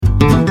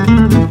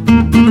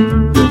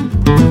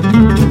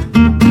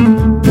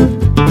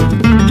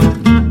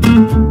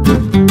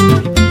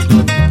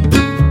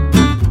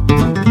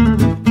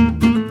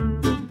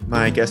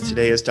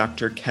today is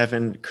Dr.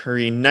 Kevin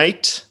Curry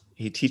Knight,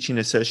 a teaching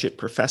associate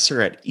professor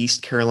at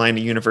East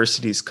Carolina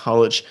University's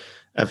College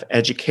of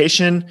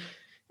Education.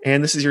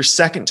 And this is your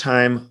second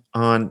time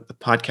on the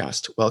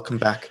podcast. Welcome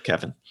back,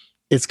 Kevin.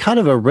 It's kind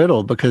of a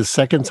riddle because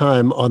second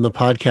time on the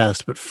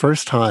podcast, but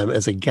first time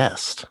as a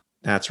guest.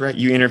 That's right.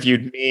 You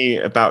interviewed me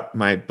about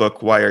my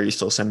book, Why Are You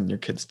Still Sending Your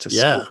Kids to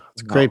School? Yeah,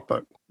 it's a great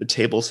book. The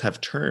tables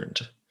have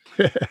turned.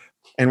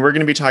 And we're going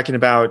to be talking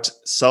about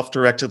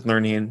self-directed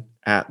learning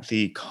at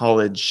the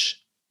college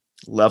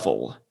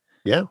level.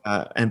 Yeah.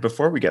 And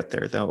before we get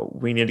there, though,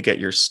 we need to get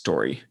your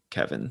story,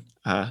 Kevin.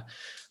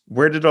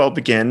 Where did it all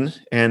begin,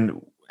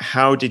 and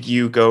how did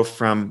you go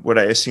from what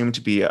I assume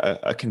to be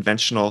a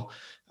conventional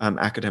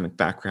academic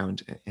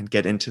background and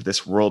get into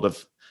this world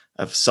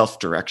of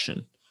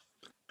self-direction?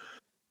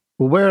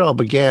 Well, where it all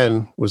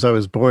began was I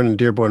was born in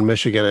Dearborn,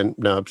 Michigan, and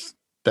no,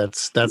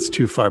 that's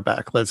too far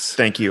back.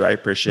 Thank you. I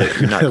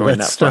appreciate you not going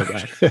that far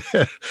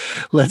back.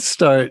 Let's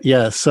start.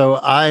 Yeah.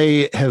 So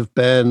I have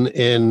been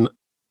in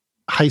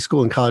high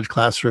school and college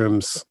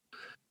classrooms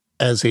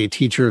as a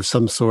teacher of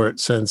some sort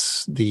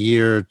since the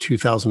year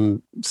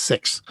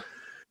 2006,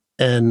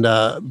 and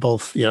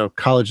both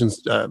college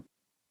and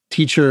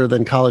teacher,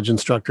 then college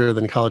instructor,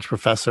 then college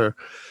professor,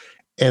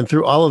 and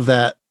through all of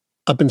that,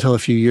 up until a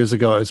few years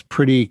ago, I was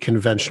pretty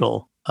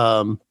conventional.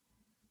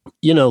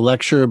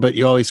 Lecture, but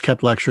you always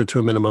kept lecture to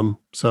a minimum.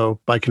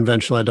 So by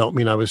conventional, I don't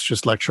mean I was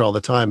just lecture all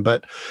the time,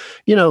 but,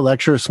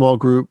 lecture, small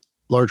group,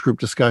 large group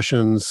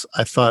discussions.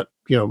 I thought,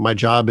 my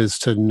job is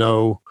to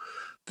know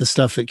the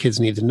stuff that kids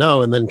need to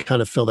know and then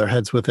kind of fill their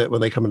heads with it when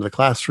they come into the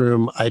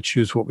classroom. I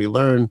choose what we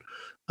learn,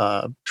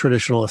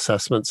 traditional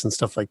assessments and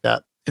stuff like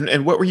that.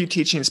 And what were you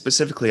teaching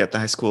specifically at the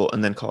high school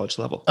and then college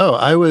level?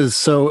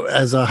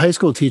 As a high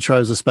school teacher, I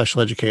was a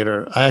special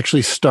educator. I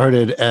actually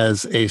started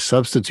as a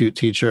substitute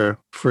teacher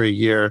for a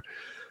year.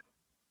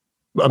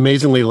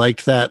 Amazingly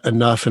liked that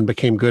enough and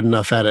became good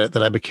enough at it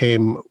that I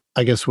became,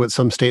 I guess, what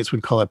some states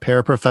would call a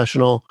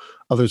paraprofessional.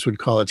 Others would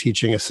call a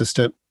teaching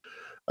assistant.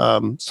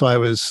 So I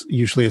was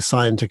usually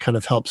assigned to kind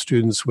of help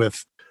students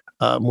with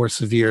more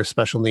severe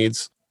special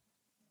needs.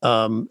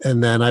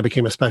 And then I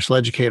became a special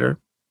educator,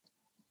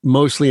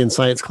 mostly in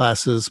science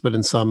classes, but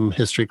in some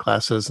history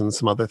classes and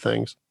some other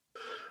things.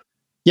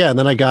 Yeah, and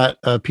then I got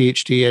a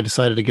PhD. I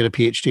decided to get a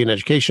PhD in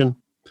education.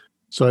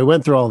 So I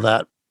went through all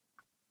that.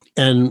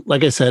 And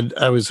like I said,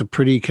 I was a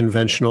pretty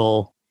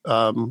conventional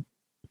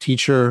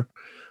teacher.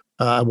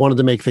 I wanted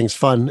to make things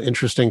fun,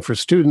 interesting for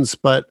students,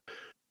 but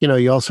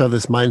you also have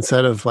this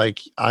mindset of like,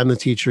 I'm the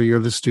teacher,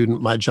 you're the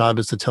student. My job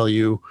is to tell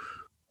you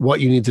what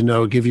you need to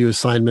know, give you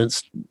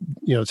assignments,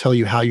 tell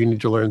you how you need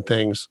to learn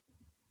things,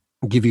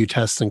 give you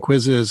tests and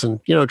quizzes and,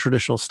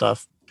 traditional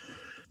stuff.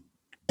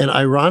 And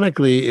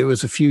ironically, it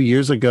was a few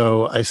years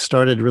ago, I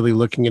started really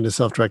looking into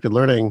self-directed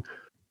learning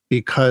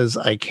because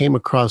I came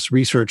across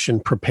research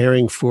in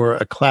preparing for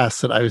a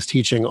class that I was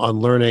teaching on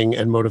learning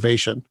and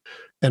motivation.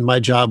 And my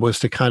job was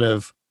to kind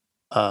of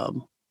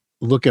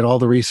look at all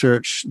the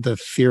research, the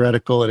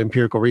theoretical and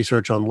empirical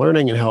research on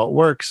learning and how it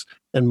works,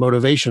 and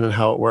motivation and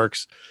how it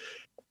works.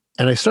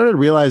 And I started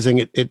realizing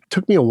it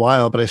took me a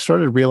while, but I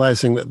started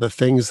realizing that the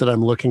things that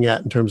I'm looking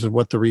at in terms of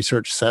what the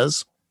research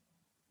says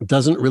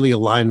doesn't really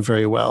align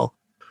very well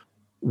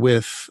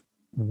with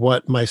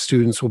what my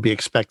students will be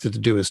expected to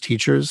do as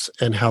teachers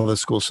and how the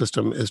school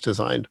system is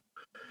designed.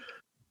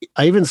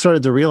 I even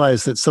started to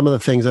realize that some of the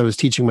things I was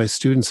teaching my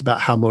students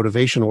about how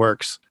motivation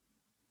works,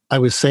 I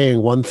was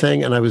saying one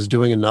thing and I was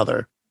doing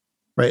another,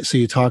 right? So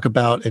you talk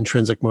about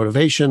intrinsic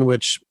motivation,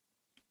 which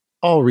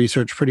all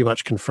research pretty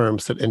much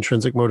confirms that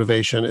intrinsic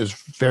motivation is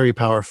very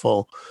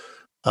powerful.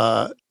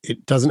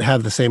 It doesn't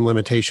have the same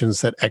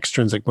limitations that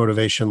extrinsic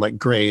motivation, like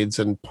grades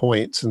and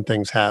points and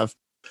things, have.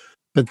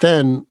 But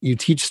then you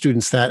teach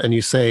students that and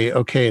you say,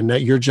 okay, now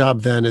your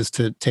job then is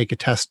to take a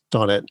test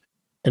on it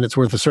and it's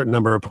worth a certain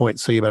number of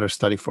points, so you better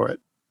study for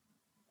it,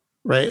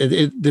 right?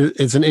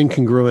 It's an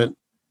incongruent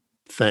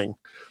thing.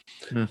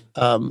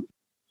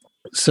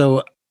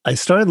 So I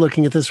started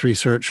looking at this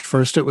research.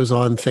 First, it was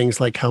on things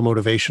like how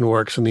motivation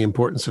works and the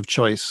importance of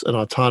choice and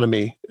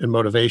autonomy and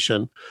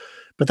motivation.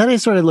 But then I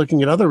started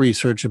looking at other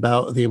research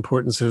about the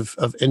importance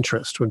of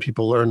interest. When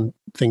people learn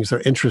things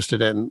they're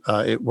interested in,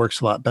 it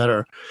works a lot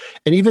better.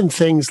 And even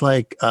things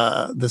like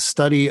the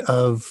study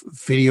of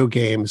video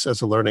games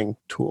as a learning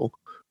tool,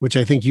 which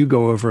I think you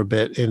go over a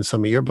bit in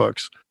some of your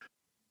books.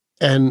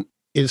 And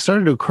it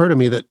started to occur to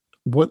me that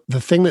what the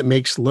thing that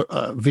makes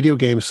video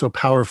games so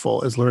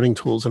powerful as learning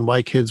tools, and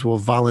why kids will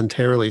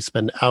voluntarily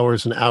spend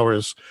hours and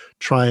hours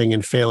trying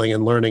and failing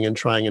and learning and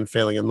trying and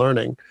failing and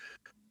learning,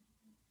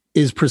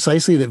 is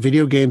precisely that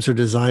video games are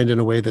designed in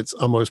a way that's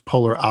almost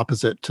polar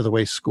opposite to the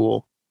way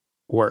school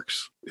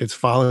works. It's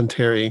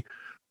voluntary.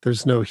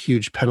 There's no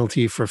huge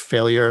penalty for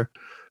failure.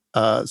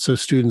 So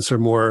students are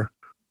more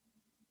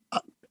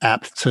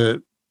apt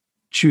to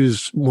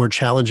choose more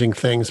challenging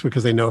things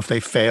because they know if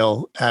they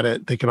fail at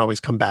it, they can always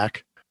come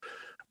back.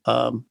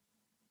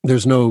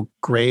 There's no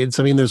grades.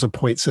 I mean, there's a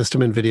point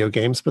system in video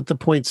games, but the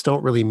points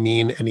don't really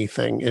mean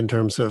anything in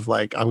terms of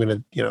like, I'm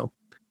going to,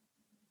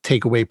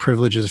 take away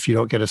privileges if you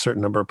don't get a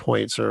certain number of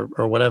points or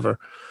whatever.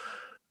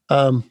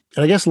 And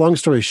I guess long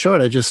story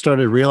short, I just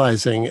started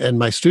realizing, and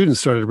my students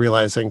started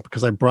realizing,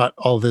 because I brought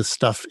all this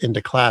stuff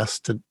into class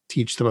to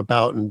teach them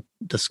about and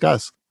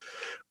discuss,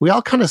 we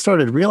all kind of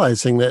started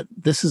realizing that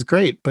this is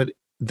great, but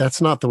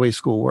that's not the way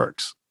school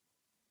works.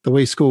 The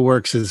way school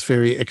works is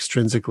very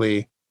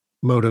extrinsically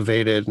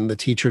motivated, and the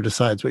teacher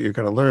decides what you're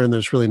going to learn.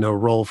 There's really no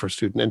role for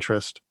student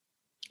interest.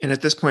 And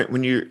at this point,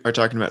 when you are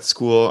talking about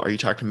school, are you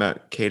talking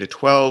about K to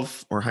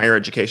 12 or higher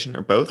education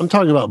or both? I'm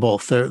talking about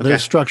both. They're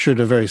structured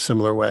in a very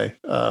similar way.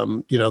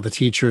 The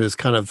teacher is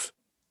kind of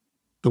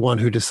the one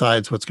who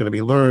decides what's going to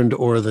be learned,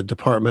 or the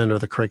department or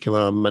the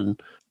curriculum, and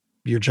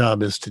your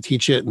job is to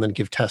teach it and then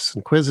give tests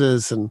and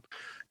quizzes. And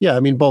yeah, I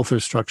mean, both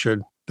are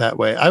structured that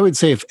way. I would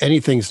say if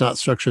anything's not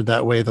structured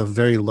that way, the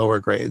very lower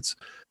grades,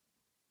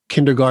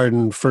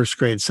 kindergarten, first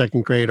grade,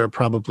 second grade, are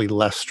probably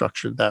less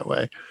structured that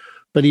way.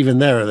 But even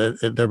there,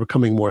 they're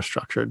becoming more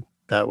structured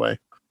that way.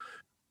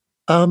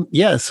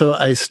 So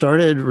I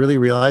started really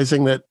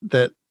realizing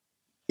that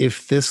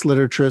if this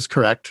literature is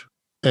correct,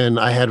 and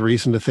I had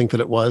reason to think that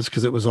it was,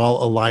 because it was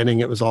all aligning,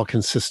 it was all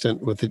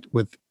consistent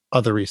with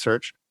other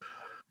research,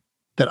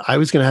 that I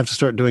was going to have to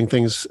start doing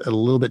things a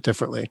little bit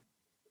differently.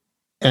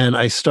 And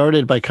I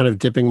started by kind of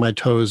dipping my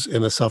toes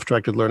in the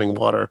self-directed learning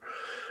water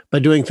by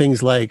doing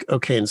things like,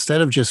 okay,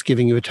 instead of just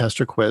giving you a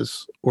test or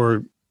quiz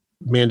or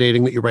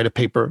mandating that you write a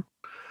paper,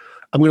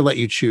 I'm going to let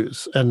you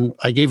choose. And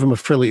I gave them a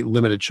fairly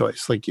limited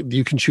choice. Like,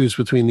 you can choose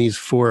between these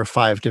 4 or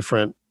 5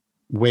 different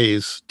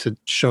ways to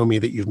show me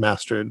that you've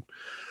mastered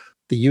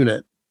the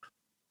unit.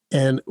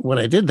 And when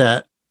I did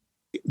that,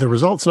 the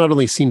results not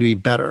only seemed to be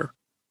better,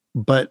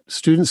 but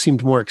students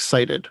seemed more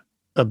excited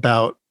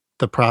about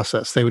the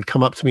process. They would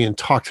come up to me and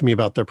talk to me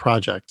about their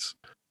projects.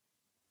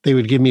 They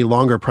would give me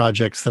longer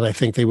projects than I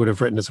think they would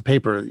have written as a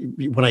paper.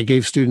 When I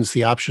gave students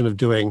the option of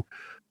doing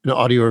an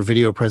audio or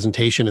video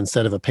presentation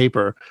instead of a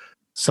paper,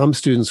 some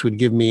students would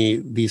give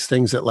me these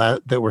things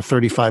that were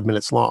 35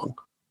 minutes long.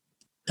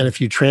 And if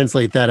you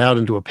translate that out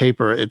into a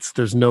paper,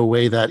 there's no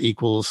way that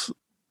equals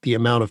the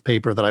amount of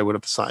paper that I would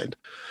have assigned.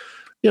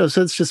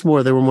 So it's just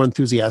they were more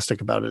enthusiastic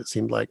about it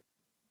seemed like.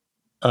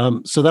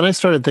 So then I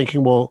started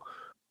thinking, well,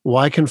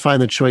 why confine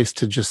the choice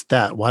to just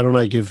that? Why don't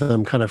I give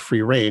them kind of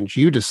free range?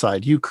 You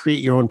decide, you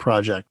create your own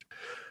project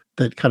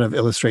that kind of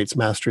illustrates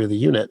mastery of the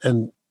unit.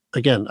 And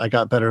again, I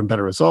got better and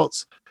better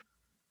results.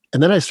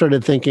 And then I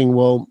started thinking,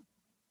 well,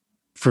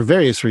 for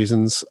various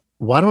reasons,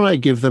 why don't I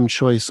give them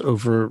choice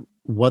over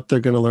what they're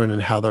going to learn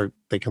and how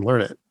they can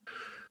learn it?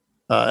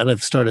 And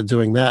I've started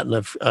doing that, and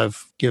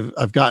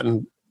I've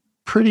gotten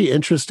pretty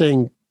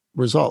interesting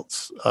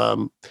results.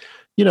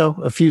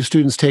 A few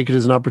students take it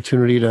as an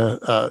opportunity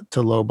to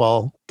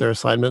lowball their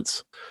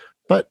assignments,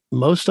 but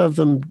most of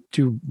them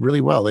do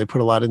really well. They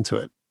put a lot into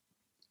it.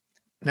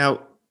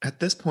 Now, at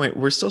this point,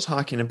 we're still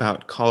talking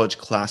about college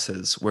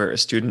classes where a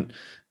student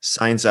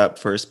signs up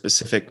for a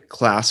specific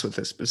class with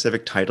a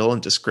specific title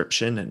and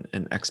description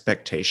and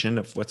expectation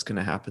of what's going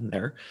to happen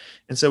there.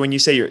 And so when you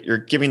say you're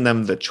giving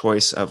them the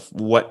choice of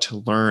what to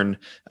learn,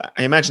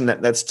 I imagine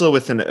that that's still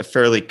within a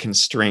fairly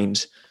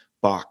constrained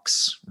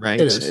box,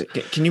 right? It is.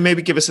 Can you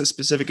maybe give us a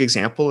specific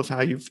example of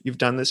how you've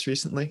done this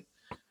recently?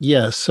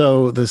 Yeah.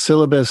 So the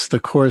syllabus,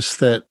 the course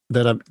that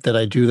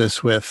I do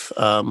this with,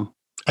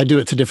 I do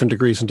it to different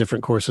degrees in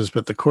different courses,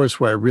 but the course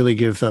where I really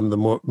give them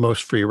the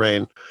most free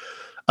rein.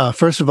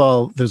 First of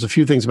all, there's a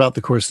few things about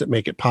the course that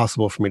make it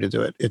possible for me to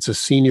do it. It's a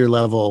senior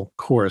level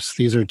course.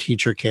 These are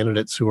teacher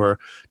candidates who are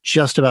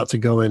just about to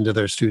go into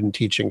their student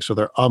teaching, so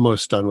they're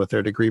almost done with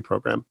their degree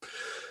program.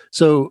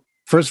 So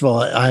first of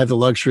all, I have the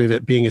luxury of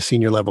it being a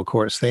senior level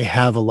course. They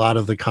have a lot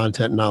of the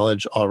content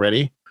knowledge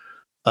already.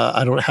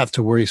 I don't have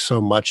to worry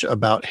so much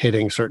about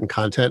hitting certain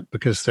content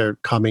because they're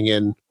coming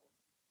in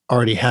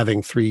already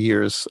having 3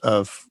 years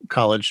of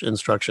college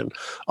instruction.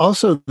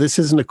 Also, this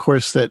isn't a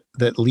course that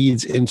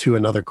leads into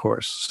another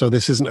course. So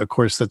this isn't a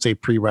course that's a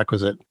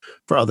prerequisite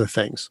for other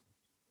things.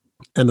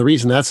 And the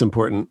reason that's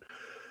important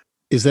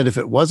is that if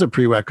it was a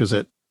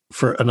prerequisite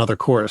for another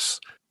course,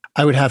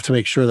 I would have to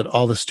make sure that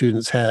all the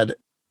students had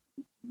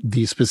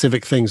the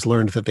specific things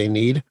learned that they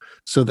need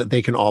so that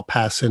they can all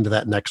pass into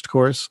that next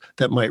course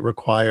that might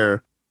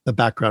require the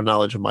background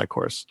knowledge of my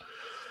course.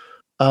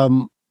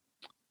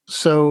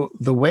 So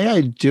the way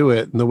I do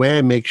it and the way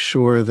I make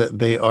sure that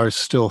they are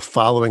still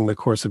following the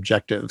course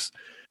objectives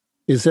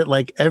is that,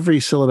 like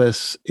every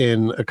syllabus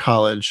in a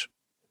college,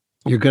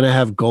 you're going to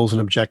have goals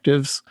and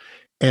objectives.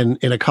 And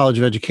in a college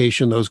of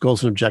education, those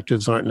goals and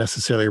objectives aren't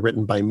necessarily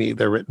written by me.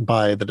 They're written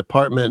by the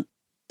department.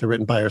 They're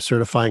written by our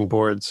certifying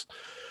boards.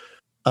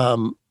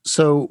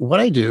 So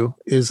what I do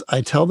is I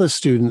tell the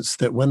students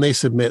that when they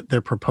submit their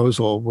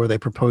proposal, where they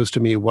propose to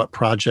me what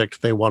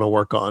project they want to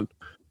work on,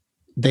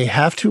 they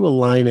have to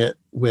align it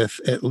with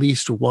at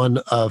least one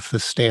of the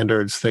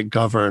standards that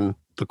govern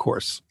the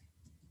course.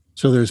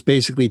 So there's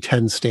basically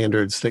 10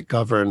 standards that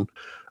govern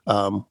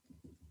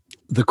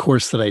the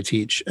course that I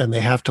teach, and they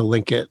have to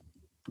link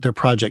their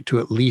project to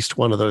at least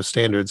one of those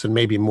standards, and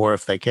maybe more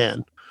if they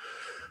can.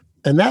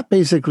 And that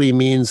basically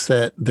means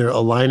that they're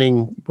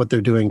aligning what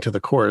they're doing to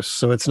the course.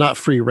 So it's not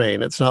free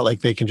reign. It's not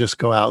like they can just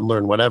go out and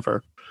learn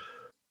whatever,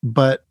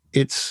 but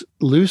it's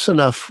loose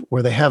enough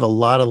where they have a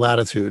lot of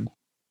latitude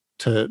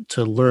to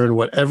learn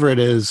whatever it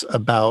is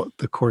about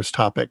the course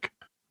topic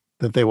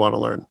that they want to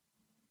learn.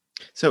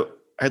 So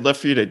I'd love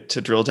for you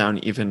to drill down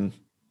even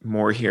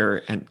more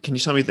here. And can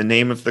you tell me the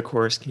name of the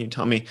course? Can you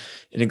tell me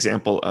an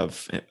example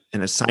of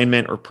an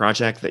assignment or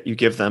project that you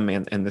give them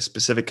and the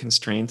specific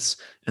constraints,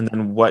 and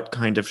then what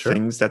kind of Sure.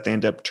 things that they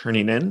end up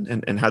turning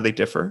in and how they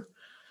differ?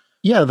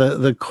 Yeah,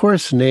 the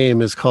course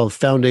name is called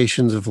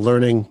Foundations of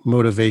Learning,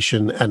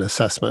 Motivation, and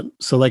Assessment.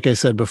 So like I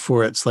said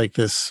before, it's like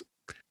this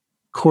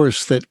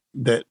course that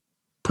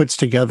puts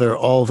together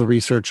all the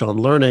research on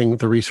learning,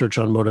 the research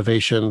on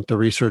motivation, the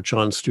research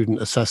on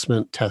student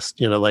assessment,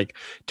 like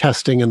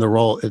testing and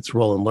its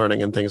role in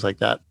learning and things like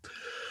that.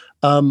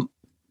 Um,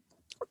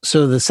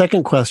 so the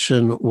second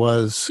question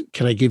was,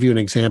 can I give you an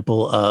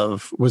example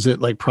of, was it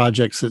like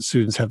projects that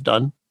students have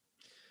done?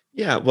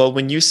 Yeah, well,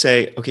 when you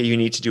say, okay, you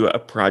need to do a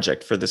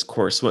project for this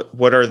course,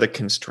 what are the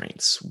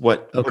constraints?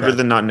 What are Okay.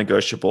 the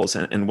non-negotiables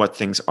and what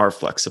things are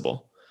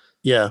flexible?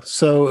 Yeah.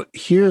 So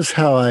here's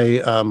how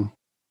I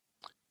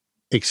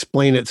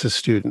explain it to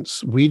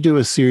students. We do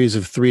a series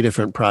of 3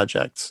 different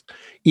projects.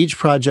 Each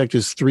project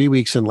is 3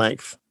 weeks in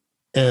length.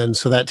 And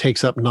so that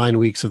takes up 9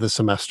 weeks of the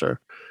semester.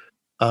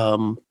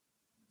 Um,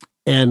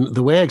 and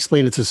the way I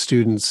explain it to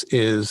students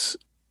is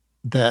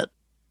that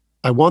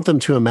I want them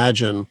to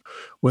imagine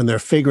when they're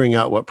figuring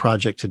out what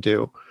project to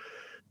do,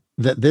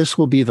 that this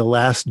will be the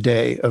last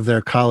day of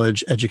their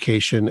college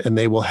education and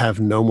they will have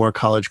no more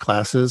college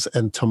classes.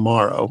 And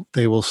tomorrow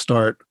they will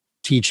start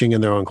teaching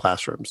in their own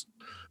classrooms,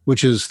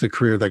 which is the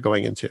career they're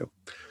going into.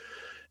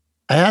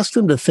 I asked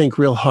them to think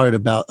real hard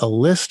about a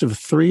list of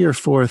 3 or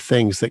 4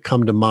 things that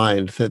come to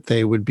mind that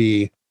they would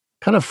be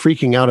kind of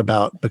freaking out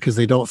about because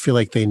they don't feel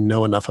like they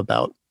know enough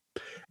about.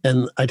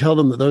 And I tell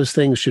them that those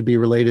things should be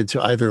related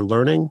to either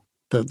learning,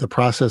 the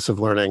process of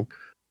learning,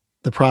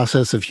 the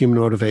process of human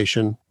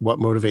motivation, what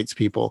motivates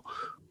people,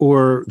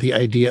 or the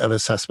idea of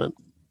assessment.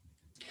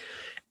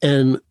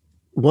 And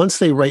once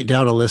they write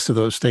down a list of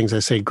those things, I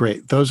say,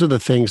 great, those are the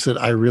things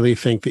that I really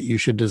think that you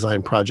should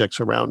design projects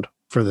around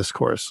for this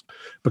course,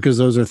 because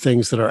those are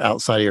things that are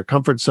outside of your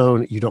comfort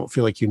zone. You don't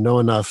feel like you know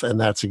enough. And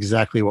that's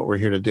exactly what we're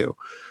here to do,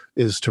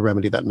 is to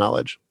remedy that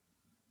knowledge.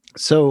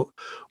 So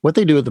what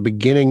they do at the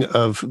beginning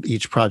of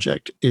each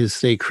project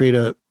is they create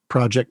a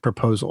project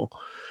proposal,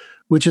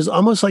 which is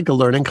almost like a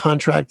learning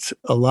contract.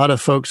 A lot of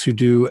folks who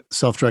do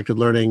self-directed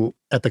learning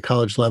at the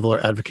college level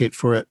or advocate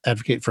for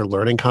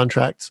learning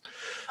contracts.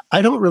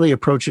 I don't really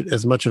approach it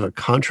as much of a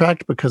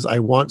contract because I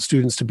want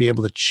students to be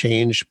able to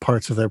change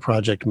parts of their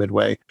project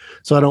midway.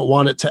 So I don't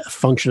want it to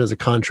function as a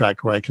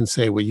contract where I can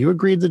say, well, you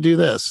agreed to do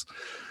this.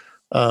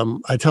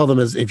 I tell them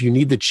as if you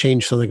need to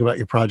change something about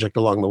your project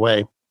along the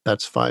way,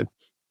 that's fine.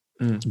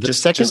 The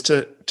Just second,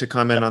 to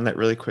comment on that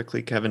really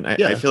quickly, Kevin, I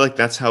yeah. feel like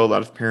that's how a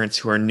lot of parents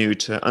who are new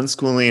to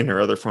unschooling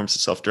or other forms of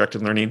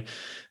self-directed learning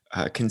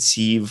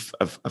conceive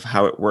of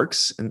how it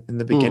works in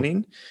the Mm,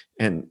 beginning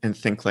and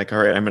think like, all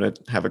right, I'm going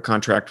to have a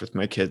contract with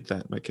my kid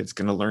that my kid's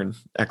going to learn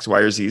X, Y,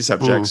 or Z mm,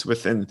 subjects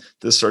within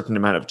this certain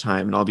amount of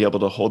time, and I'll be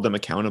able to hold them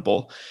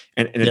accountable.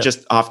 And it yeah.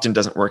 just often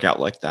doesn't work out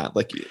like that.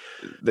 Like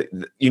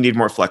you need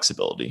more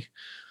flexibility.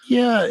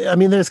 Yeah, I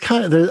mean,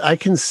 I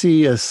can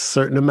see a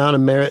certain amount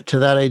of merit to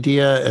that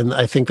idea, and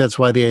I think that's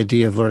why the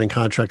idea of learning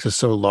contracts is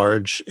so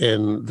large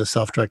in the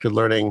self-directed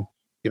learning,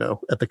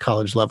 at the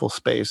college level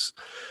space.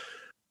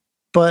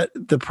 But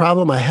the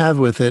problem I have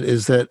with it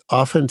is that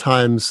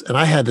oftentimes, and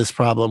I had this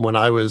problem when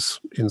I was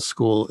in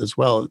school as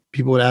well,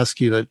 people would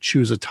ask you to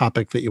choose a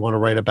topic that you want to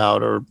write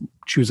about or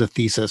choose a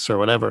thesis or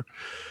whatever.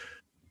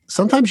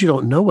 Sometimes you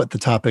don't know what the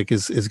topic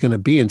is going to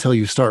be until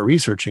you start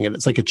researching it.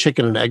 It's like a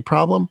chicken and egg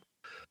problem.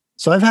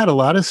 So I've had a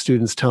lot of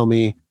students tell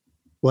me,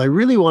 well, I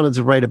really wanted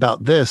to write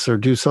about this or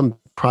do some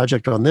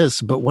project on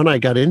this, but when I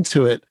got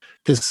into it,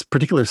 this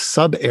particular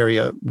sub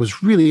area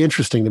was really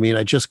interesting to me and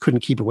I just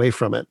couldn't keep away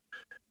from it.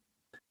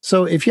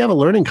 So if you have a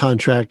learning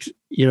contract,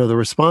 the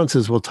response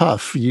is, well,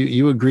 tough.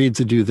 You agreed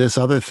to do this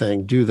other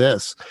thing, do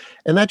this.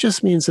 And that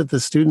just means that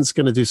the student's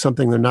going to do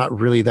something they're not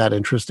really that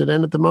interested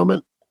in at the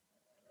moment.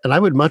 And I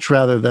would much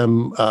rather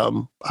them,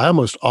 I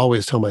almost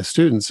always tell my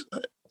students,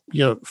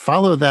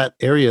 follow that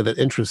area that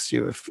interests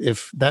you.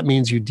 If that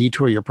means you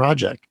detour your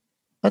project,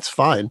 that's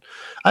fine.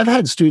 I've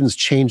had students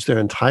change their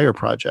entire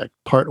project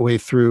partway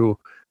through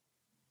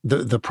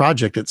the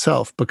project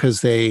itself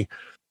because they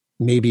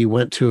maybe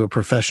went to a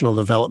professional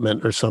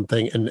development or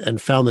something and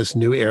found this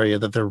new area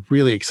that they're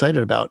really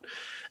excited about.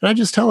 And I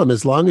just tell them,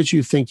 as long as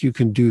you think you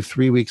can do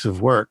 3 weeks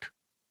of work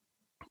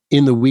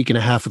in the week and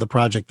a half of the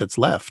project that's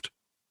left,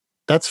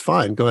 that's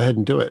fine. Go ahead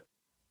and do it.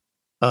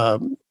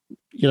 Um,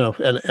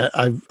 and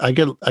I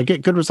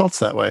get good results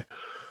that way.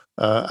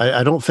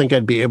 I don't think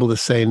I'd be able to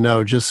say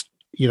no. Just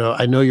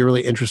I know you're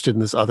really interested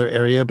in this other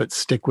area, but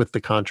stick with the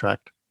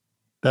contract.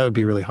 That would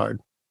be really hard.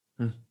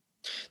 Hmm.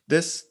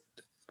 This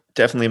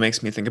definitely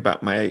makes me think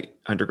about my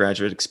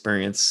undergraduate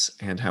experience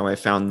and how I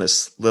found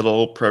this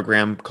little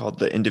program called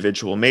the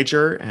individual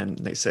major. And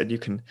they said you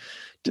can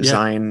Yeah.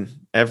 design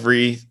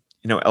every,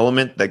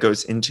 element that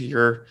goes into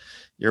your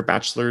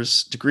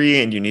bachelor's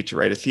degree, and you need to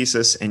write a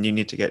thesis, and you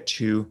need to get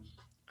two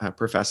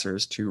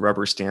professors to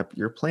rubber stamp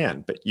your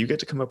plan. But you get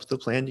to come up with the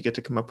plan. You get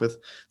to come up with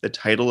the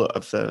title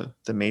of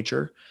the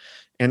major.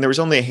 And there was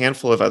only a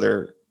handful of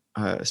other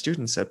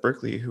students at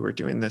Berkeley who were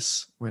doing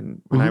this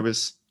when I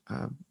was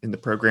in the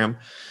program.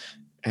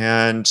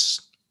 And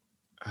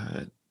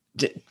uh,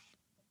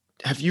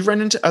 have you run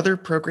into other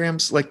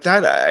programs like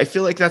that? I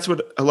feel like that's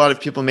what a lot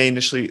of people may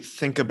initially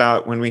think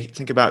about when we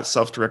think about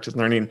self-directed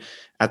learning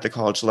at the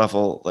college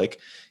level, like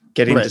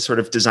getting to sort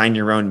of design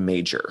your own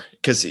major.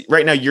 Because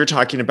right now you're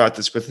talking about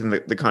this within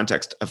the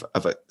context of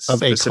a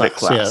specific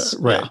class.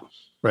 Yeah,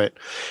 right.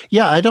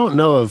 Yeah, I don't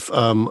know of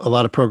a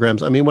lot of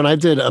programs. I mean, when I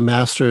did a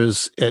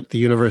master's at the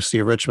University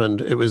of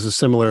Richmond, it was a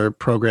similar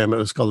program. It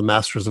was called the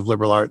Masters of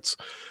Liberal Arts.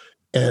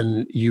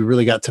 And you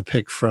really got to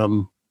pick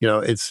from,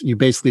 you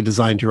basically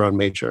designed your own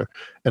major.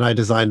 And I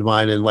designed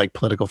mine in like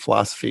political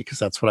philosophy because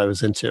that's what I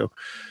was into.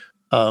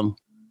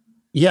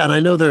 Yeah, and I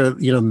know there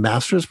are,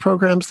 master's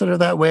programs that are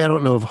that way. I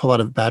don't know of a whole lot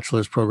of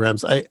bachelor's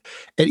programs. At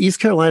East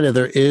Carolina,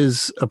 there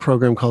is a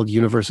program called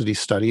University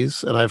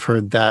Studies, and I've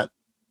heard that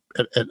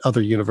at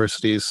other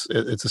universities,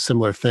 it's a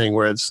similar thing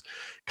where it's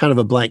kind of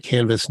a blank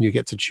canvas and you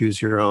get to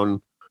choose your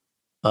own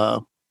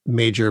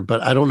major.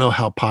 But I don't know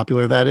how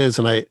popular that is,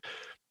 and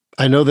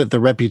I know that the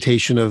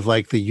reputation of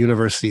like the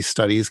university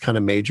studies kind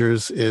of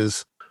majors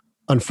is,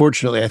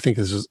 unfortunately, I think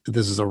this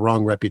is a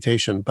wrong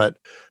reputation, but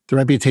the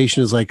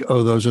reputation is like,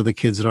 oh, those are the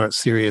kids that aren't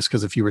serious,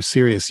 because if you were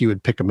serious, you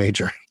would pick a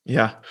major.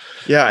 Yeah.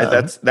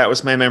 That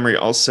was my memory.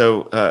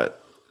 Also,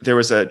 there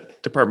was a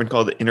department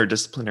called the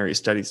Interdisciplinary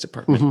Studies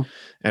Department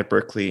at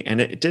Berkeley, and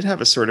it did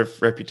have a sort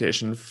of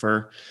reputation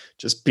for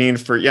just being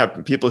for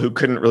people who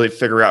couldn't really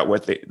figure out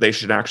what they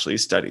should actually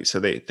study, so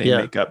they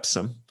make up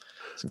some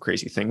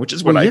crazy thing, which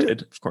is what I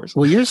did, of course.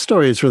 Well, your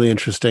story is really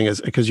interesting, is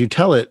because you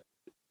tell it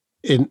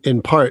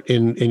in part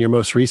in your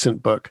most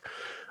recent book.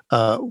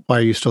 Why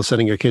are you still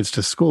sending your kids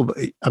to school? But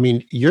I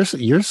mean, your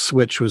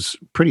switch was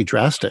pretty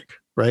drastic,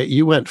 right?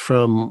 You went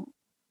from,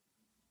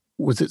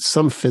 was it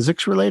some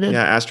physics related?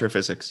 Yeah,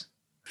 astrophysics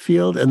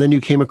field, and then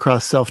you came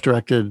across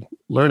self-directed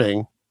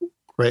learning,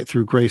 right,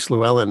 through Grace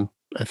Llewellyn,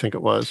 I think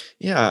it was.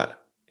 Yeah,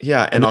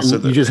 and also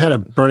you just had a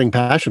burning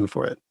passion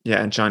for it.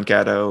 Yeah, and John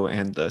Gatto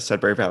and the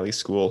Sudbury Valley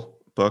School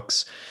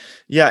books.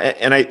 Yeah,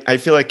 and I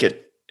feel like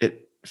it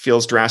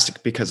feels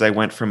drastic because I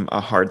went from a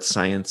hard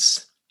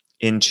science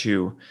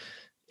into,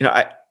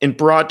 in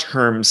broad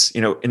terms,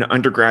 an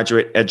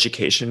undergraduate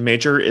education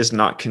major is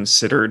not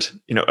considered,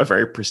 a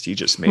very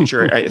prestigious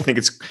major. I think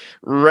it's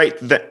right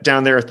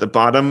down there at the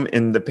bottom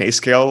in the pay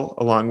scale,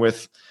 along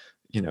with,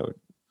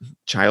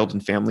 child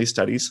and family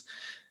studies.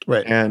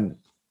 Right. And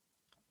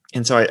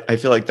so I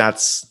feel like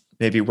that's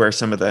maybe where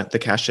some of the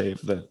cachet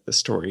of the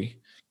story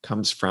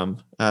comes from.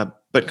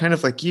 But kind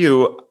of like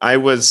you, I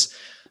was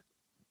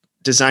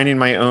designing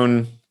my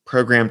own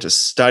program to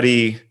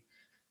study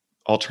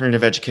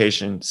alternative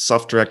education,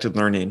 self-directed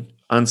learning,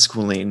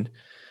 unschooling.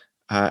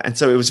 And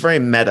so it was very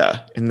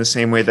meta, in the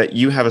same way that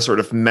you have a sort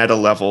of meta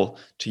level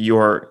to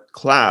your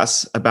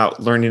class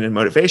about learning and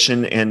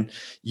motivation, and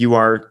you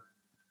are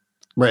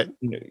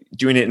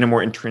doing it in a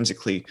more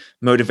intrinsically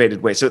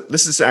motivated way. So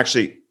this is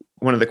actually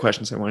one of the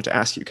questions I wanted to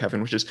ask you,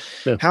 Kevin, which is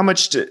how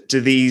much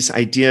do these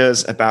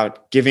ideas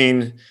about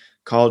giving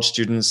college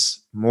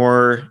students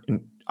more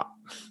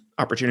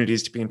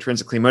opportunities to be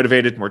intrinsically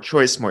motivated, more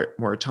choice, more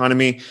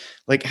autonomy,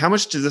 like how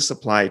much does this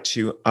apply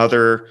to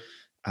other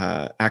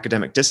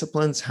academic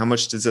disciplines? How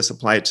much does this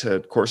apply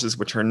to courses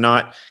which are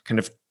not kind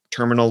of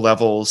terminal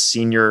level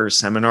senior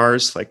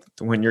seminars, like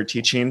when you're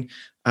teaching?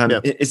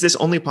 Is this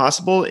only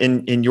possible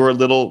in your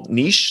little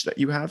niche that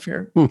you have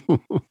here?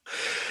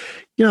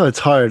 It's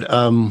hard.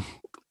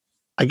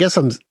 I guess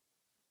I'm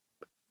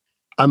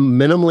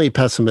minimally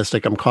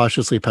pessimistic. I'm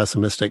cautiously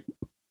pessimistic,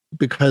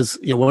 because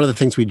one of the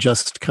things we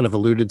just kind of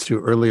alluded to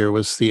earlier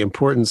was the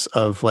importance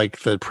of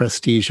like the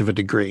prestige of a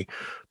degree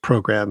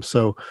program.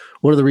 So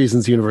one of the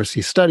reasons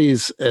university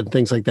studies and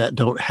things like that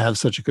don't have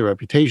such a good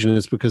reputation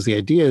is because the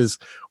idea is,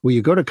 well,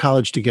 you go to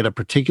college to get a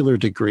particular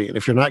degree, and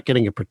if you're not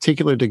getting a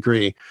particular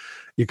degree,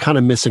 you're kind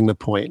of missing the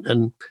point.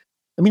 And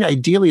I mean,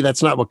 ideally,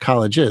 that's not what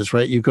college is,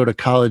 right? You go to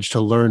college to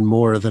learn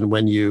more than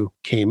when you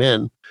came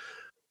in.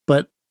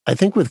 But I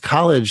think with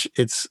college,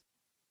 it's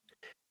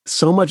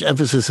so much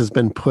emphasis has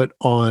been put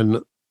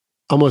on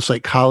almost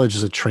like college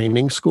as a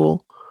training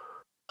school,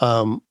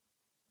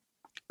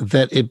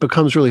 that it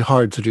becomes really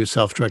hard to do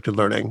self-directed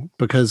learning,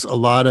 because a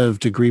lot of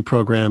degree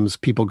programs,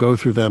 people go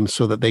through them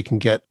so that they can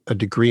get a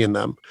degree in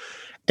them.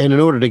 And in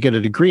order to get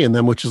a degree in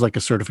them, which is like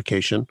a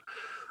certification,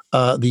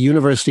 the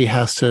university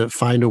has to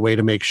find a way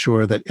to make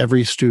sure that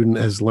every student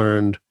has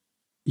learned,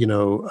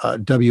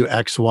 W,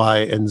 X, Y,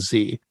 and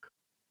Z,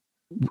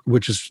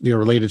 which is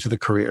related to the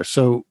career.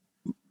 So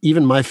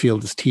even my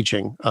field is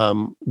teaching,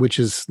 which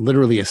is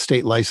literally a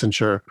state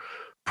licensure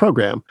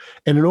program.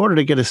 And in order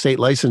to get a state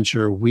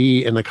licensure,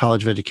 we in the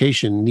College of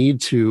Education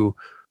need to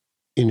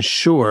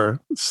ensure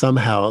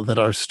somehow that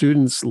our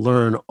students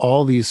learn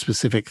all these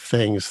specific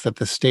things that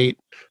the state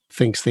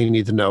thinks they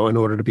need to know in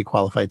order to be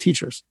qualified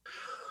teachers.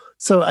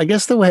 So I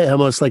guess the way I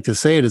most like to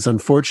say it is,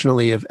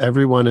 unfortunately, if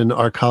everyone in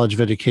our College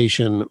of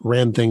Education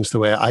ran things the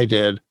way I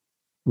did,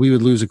 we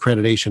would lose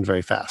accreditation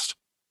very fast.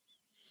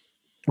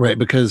 Right,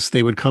 because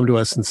they would come to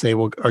us and say,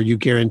 well, are you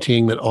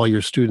guaranteeing that all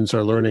your students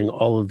are learning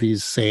all of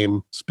these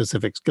same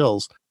specific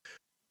skills?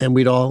 And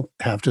we'd all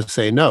have to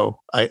say, no,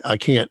 I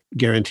can't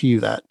guarantee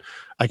you that.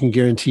 I can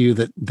guarantee you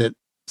that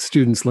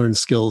students learn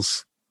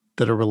skills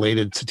that are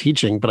related to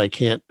teaching, but I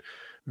can't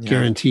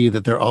guarantee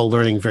that they're all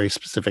learning very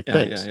specific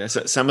things. Yeah.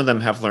 So some of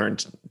them have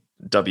learned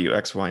W,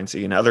 X, Y, and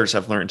Z, and others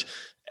have learned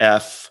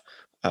F,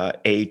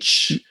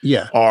 H,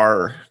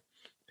 R,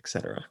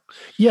 etc.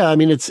 Yeah, I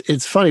mean,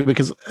 it's funny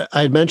because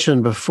I had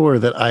mentioned before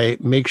that I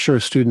make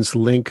sure students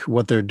link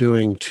what they're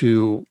doing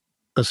to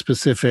a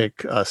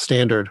specific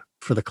standard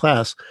for the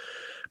class,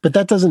 but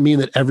that doesn't mean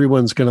that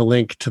everyone's going to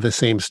link to the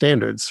same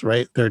standards,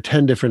 right? There are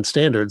 10 different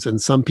standards,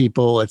 and some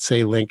people, let's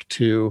say,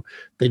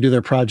 they do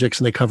their projects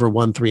and they cover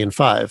 1, 3, and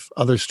 5.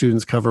 Other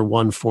students cover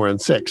 1, 4,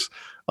 and 6.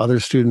 Other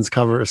students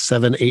cover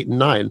 7, 8, and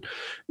 9.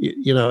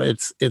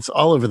 It's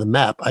all over the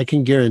map. I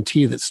can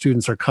guarantee that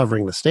students are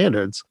covering the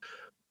standards.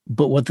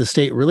 But what the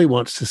state really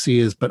wants to see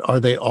is, but are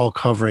they all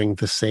covering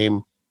the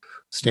same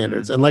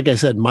standards? And like I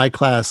said, my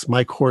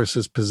course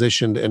is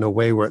positioned in a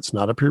way where it's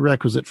not a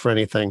prerequisite for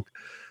anything.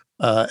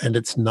 And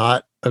it's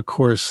not a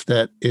course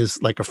that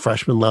is like a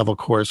freshman level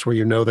course where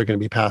they're going to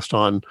be passed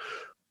on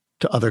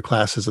to other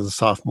classes as a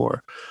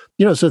sophomore.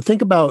 So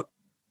think about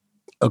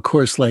a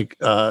course like,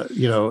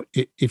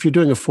 if you're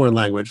doing a foreign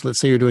language, let's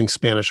say you're doing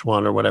Spanish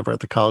 1 or whatever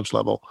at the college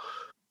level,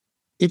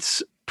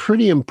 it's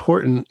pretty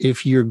important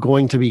if you're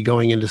going to be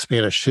going into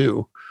Spanish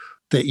 2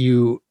 that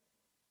you,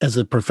 as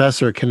a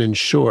professor, can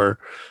ensure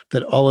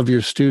that all of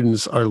your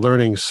students are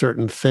learning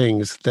certain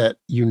things that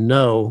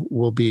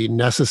will be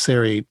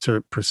necessary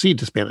to proceed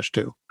to Spanish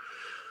 2.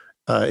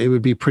 It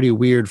would be pretty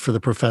weird for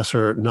the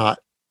professor not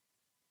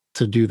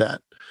to do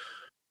that.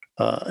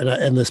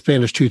 And the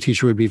Spanish 2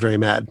 teacher would be very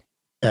mad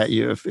at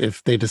you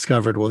if they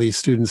discovered, well, these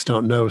students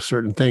don't know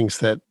certain things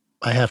that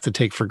I have to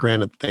take for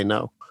granted that they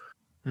know.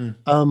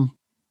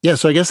 Yeah,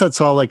 so I guess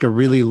that's all like a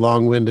really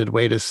long-winded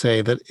way to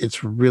say that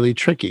it's really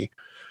tricky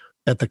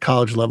at the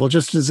college level,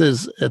 just as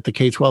is at the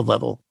K-12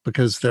 level,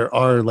 because there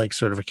are like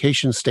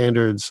certification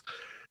standards.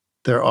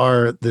 There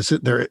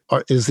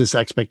is this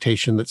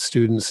expectation that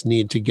students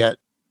need to get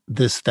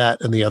this, that,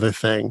 and the other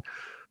thing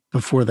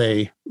before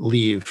they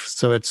leave.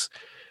 So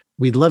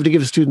we'd love to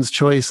give students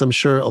choice. I'm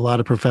sure a lot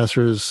of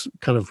professors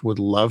kind of would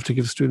love to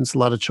give students a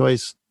lot of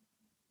choice,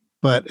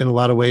 but in a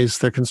lot of ways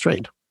they're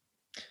constrained.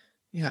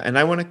 Yeah, and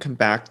I want to come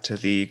back to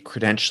the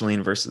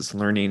credentialing versus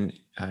learning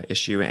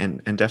issue,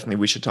 and definitely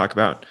we should talk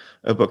about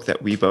a book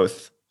that we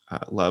both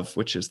love,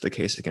 which is The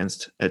Case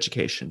Against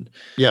Education.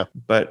 Yeah.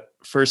 But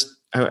first,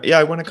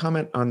 I want to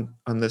comment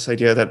on this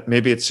idea that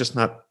maybe it's just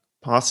not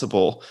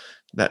possible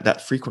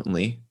that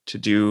frequently to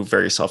do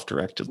very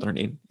self-directed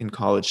learning in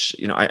college.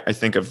 I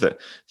think of the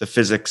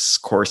physics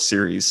course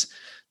series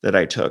that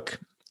I took,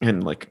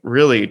 and like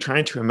really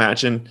trying to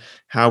imagine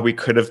how we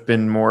could have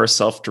been more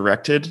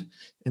self-directed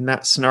in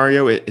that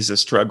scenario is a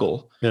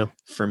struggle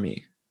for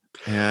me.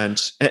 And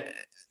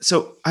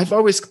so I've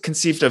always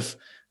conceived of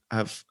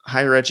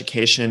higher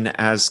education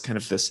as kind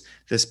of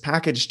this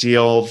package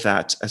deal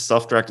that a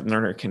self-directed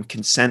learner can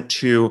consent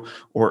to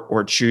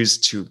or choose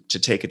to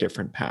take a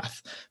different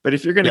path. But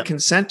if you're going to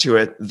consent to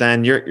it,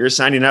 then you're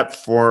signing up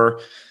for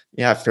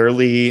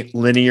fairly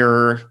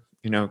linear,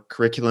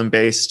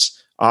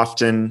 curriculum-based,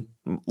 often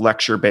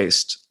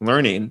lecture-based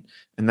learning.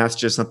 And that's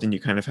just something you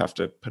kind of have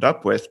to put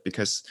up with,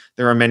 because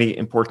there are many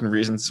important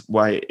reasons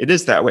why it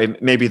is that way.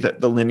 Maybe the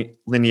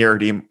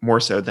linearity more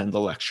so than the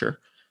lecture.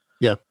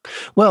 Yeah.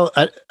 Well,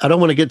 I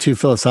don't want to get too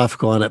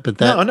philosophical on it, but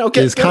that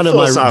is kind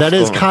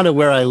of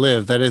where I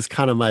live. That is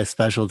kind of my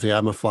specialty.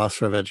 I'm a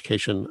philosopher of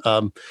education.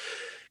 I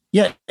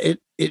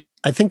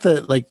think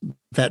that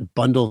that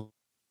bundle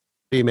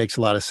makes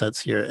a lot of sense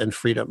here, and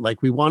freedom.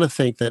 Like, we want to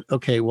think that,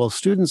 okay, well,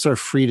 students are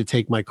free to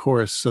take my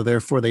course, so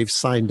therefore they've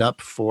signed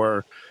up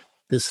for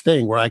this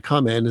thing where I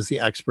come in as the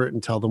expert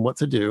and tell them what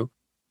to do,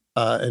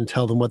 and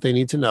tell them what they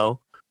need to know.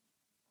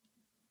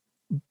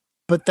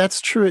 But that's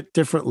true at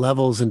different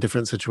levels in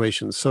different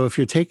situations. So if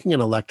you're taking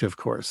an elective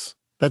course,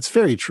 that's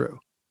very true.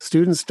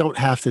 Students don't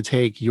have to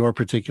take your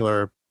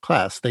particular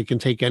class. They can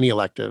take any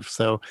elective.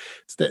 So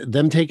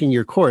them taking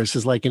your course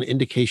is like an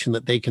indication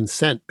that they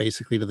consent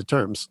basically to the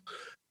terms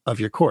of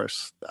your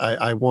course.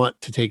 I want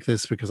to take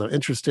this because I'm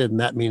interested, and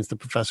that means the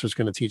professor is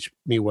going to teach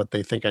me what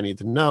they think I need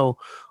to know,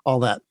 all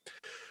that.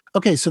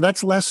 Okay, so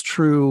that's less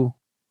true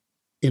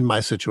in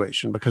my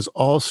situation, because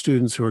all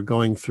students who are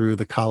going through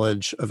the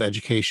College of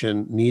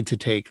Education need to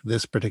take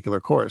this particular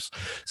course.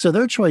 So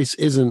their choice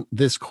isn't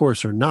this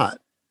course or not.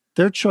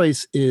 Their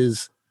choice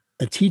is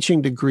a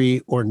teaching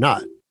degree or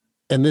not.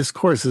 And this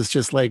course is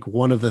just like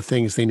one of the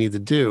things they need to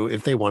do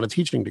if they want a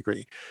teaching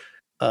degree.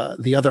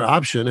 The other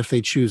option, if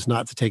they choose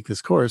not to take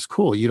this course,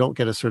 cool, you don't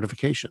get a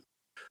certification.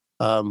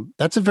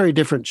 That's a very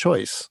different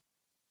choice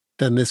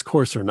than this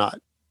course or not.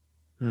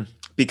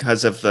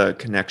 Because of the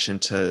connection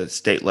to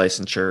state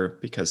licensure,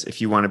 because if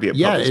you want to be a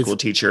public school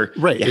teacher,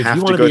 right. you if have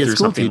you to want go be a through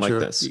school something teacher,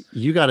 like this.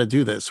 You got to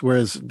do this.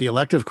 Whereas the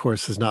elective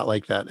course is not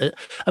like that.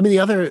 I mean, the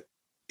other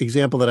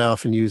example that I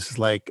often use is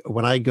like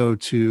when I go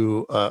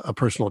to a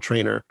personal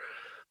trainer,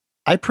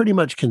 I pretty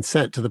much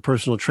consent to the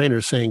personal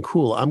trainer saying,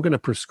 cool, I'm going to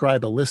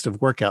prescribe a list of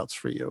workouts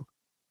for you.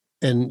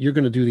 And you're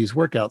going to do these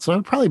workouts. So I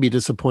would probably be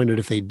disappointed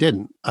if they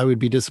didn't. I would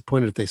be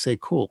disappointed if they say,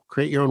 cool,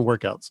 create your own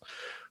workouts.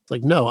 It's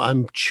like, no,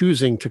 I'm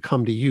choosing to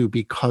come to you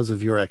because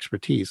of your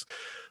expertise.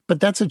 But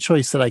that's a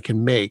choice that I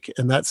can make.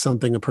 And that's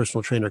something a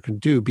personal trainer can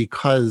do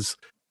because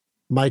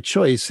my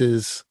choice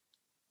is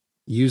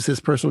use this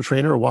personal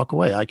trainer or walk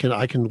away. I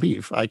can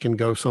leave. I can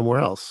go somewhere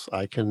else.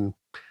 I can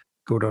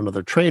go to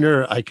another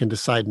trainer. I can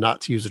decide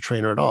not to use a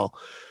trainer at all.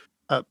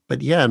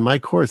 But yeah, in my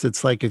course,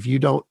 it's like if you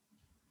don't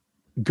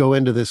go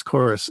into this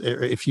course,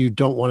 if you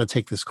don't want to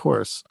take this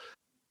course,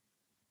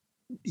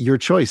 your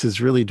choice is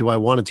really, do I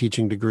want a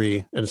teaching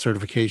degree and a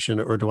certification,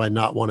 or do I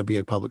not want to be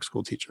a public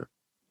school teacher?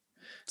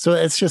 So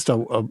it's just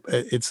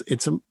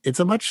it's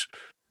a much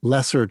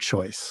lesser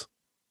choice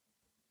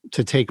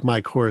to take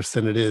my course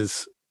than it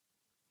is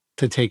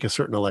to take a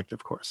certain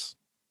elective course.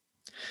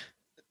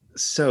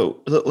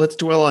 So let's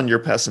dwell on your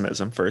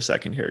pessimism for a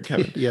second here,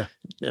 Kevin. Yeah.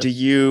 Do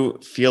you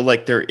feel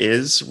like there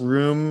is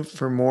room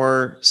for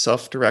more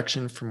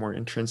self-direction, for more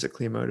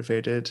intrinsically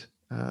motivated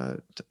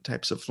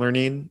types of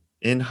learning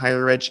in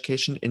higher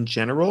education in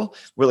general?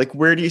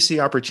 Where do you see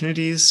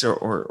opportunities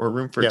or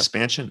room for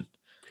expansion?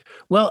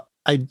 Well,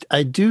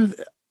 I do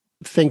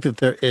think that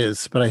there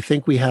is, but I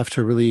think we have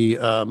to really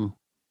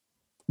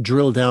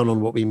drill down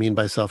on what we mean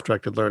by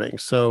self-directed learning.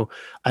 So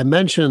I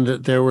mentioned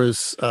that there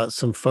was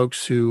some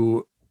folks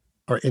who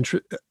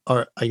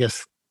are I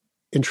guess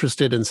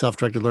interested in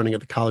self-directed learning at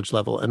the college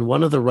level. And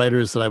one of the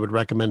writers that I would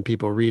recommend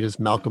people read is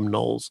Malcolm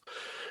Knowles,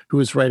 who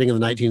was writing in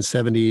the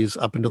 1970s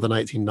up until the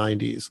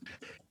 1990s.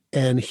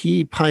 And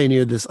he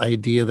pioneered this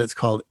idea that's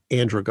called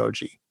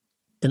andragogy.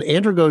 And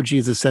andragogy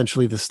is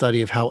essentially the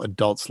study of how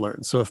adults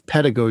learn. So if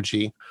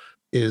pedagogy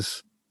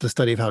is the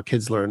study of how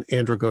kids learn,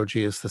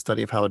 andragogy is the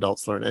study of how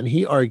adults learn. And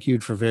he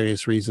argued for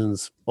various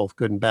reasons, both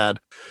good and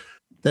bad,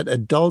 that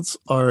adults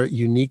are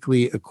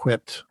uniquely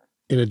equipped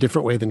in a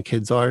different way than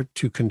kids are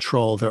to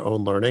control their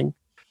own learning,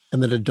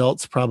 and that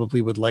adults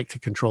probably would like to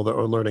control their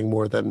own learning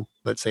more than,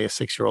 let's say, a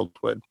 6-year-old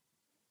would.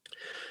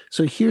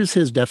 So here's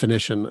his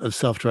definition of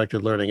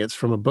self-directed learning. It's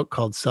from a book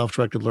called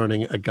Self-Directed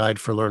Learning, A Guide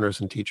for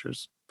Learners and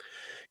Teachers.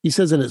 He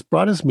says, in its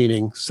broadest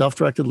meaning,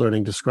 self-directed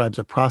learning describes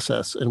a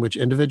process in which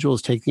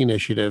individuals take the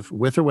initiative,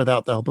 with or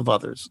without the help of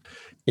others,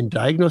 in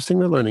diagnosing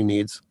their learning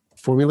needs,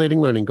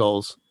 formulating learning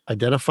goals,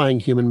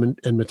 identifying human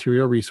and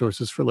material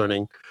resources for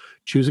learning,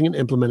 choosing and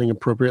implementing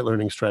appropriate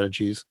learning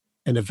strategies,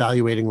 and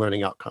evaluating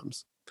learning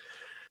outcomes.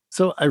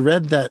 So I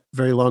read that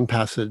very long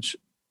passage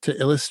to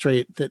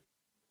illustrate that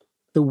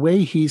the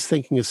way he's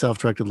thinking of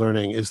self-directed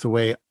learning is the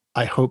way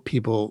I hope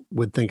people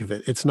would think of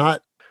it. It's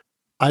not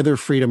either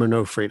freedom or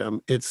no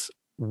freedom. It's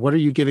what are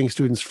you giving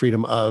students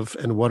freedom of,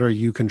 and what are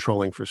you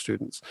controlling for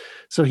students?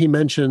 So he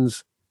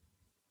mentions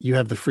you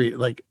have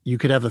you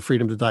could have the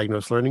freedom to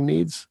diagnose learning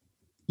needs.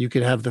 You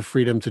could have the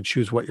freedom to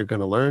choose what you're going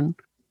to learn.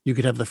 You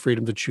could have the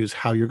freedom to choose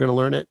how you're going to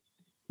learn it.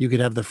 You could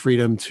have the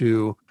freedom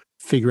to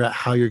figure out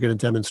how you're going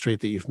to demonstrate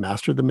that you've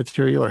mastered the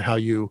material, or how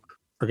you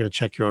are going to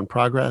check your own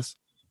progress.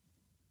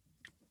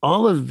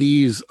 All of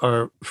these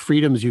are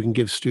freedoms you can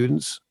give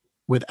students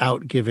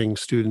without giving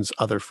students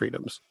other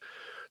freedoms.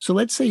 So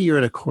let's say you're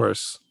in a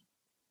course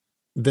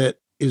that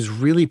is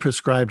really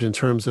prescribed in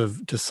terms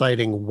of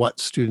deciding what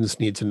students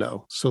need to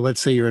know. So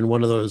let's say you're in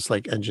one of those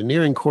like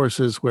engineering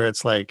courses where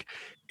it's like,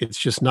 it's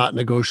just not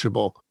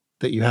negotiable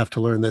that you have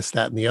to learn this,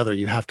 that, and the other.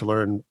 You have to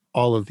learn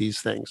all of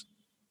these things.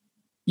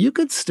 You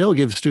could still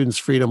give students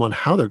freedom on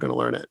how they're going to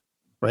learn it,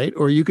 right?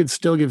 Or you could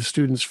still give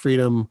students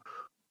freedom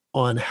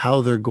on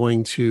how they're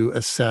going to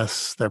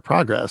assess their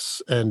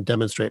progress and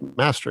demonstrate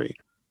mastery.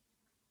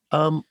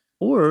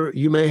 Or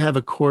you may have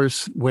a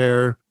course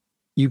where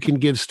you can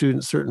give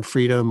students certain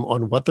freedom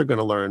on what they're going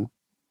to learn,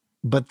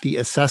 but the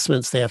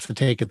assessments they have to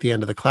take at the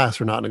end of the class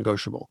are not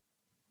negotiable.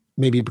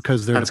 Maybe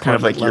because they're That's kind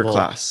of like your level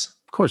class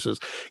courses.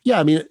 Yeah,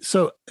 I mean,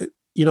 so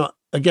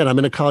again, I'm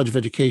in a college of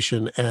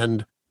education,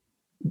 and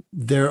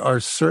there are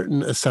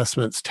certain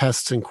assessments,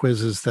 tests, and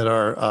quizzes that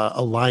are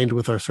aligned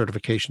with our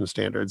certification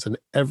standards, and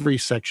every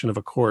section of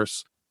a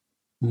course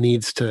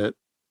needs to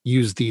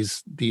use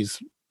these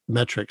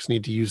metrics,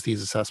 need to use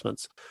these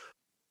assessments.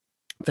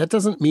 That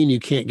doesn't mean you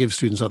can't give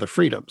students other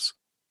freedoms.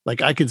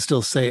 Like I could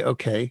still say,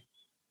 okay,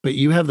 but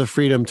you have the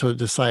freedom to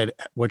decide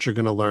what you're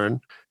going to learn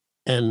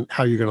and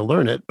how you're going to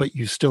learn it, but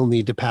you still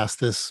need to pass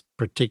this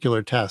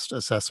particular test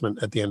assessment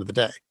at the end of the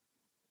day.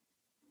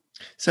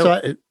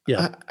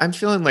 I'm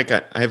feeling like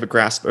I have a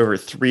grasp over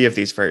 3 of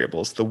these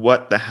variables: the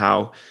what, the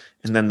how,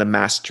 and then the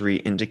mastery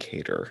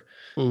indicator.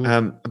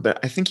 Mm-hmm. But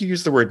I think you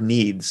use the word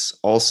needs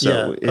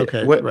also. Yeah,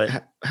 okay, What?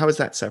 right. How is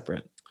that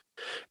separate?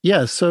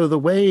 Yeah. So the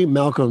way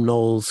Malcolm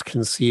Knowles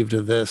conceived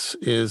of this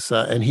is,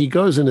 and he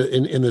goes into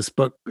in this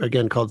book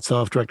again called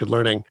Self-Directed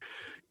Learning.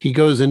 He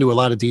goes into a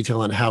lot of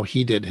detail on how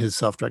he did his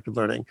self-directed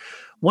learning.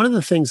 One of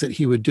the things that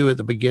he would do at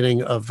the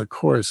beginning of the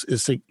course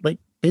is to like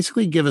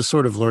basically give a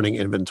sort of learning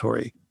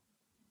inventory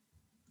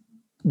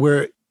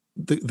where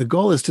the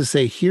goal is to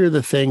say, here are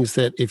the things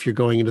that if you're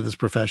going into this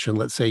profession,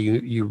 let's say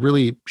you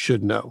really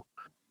should know,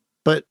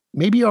 but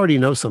maybe you already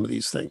know some of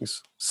these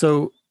things.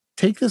 So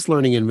take this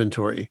learning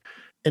inventory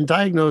and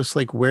diagnose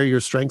like where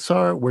your strengths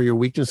are, where your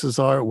weaknesses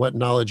are, what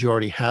knowledge you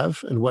already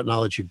have and what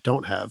knowledge you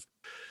don't have.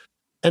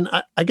 And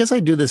I guess I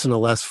do this in a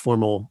less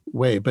formal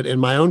way, but in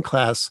my own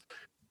class,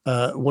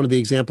 one of the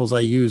examples I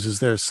use is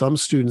there are some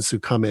students who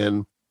come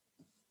in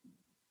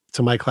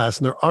to my class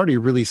and they're already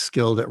really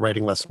skilled at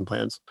writing lesson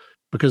plans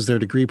because their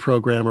degree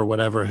program or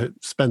whatever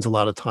spends a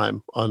lot of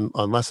time on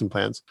lesson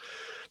plans.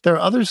 There are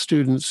other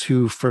students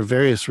who, for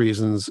various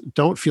reasons,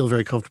 don't feel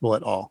very comfortable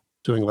at all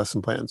doing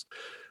lesson plans.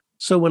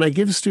 So when I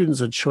give students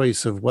a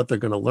choice of what they're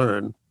going to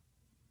learn,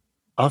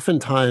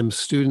 oftentimes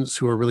students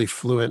who are really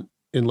fluent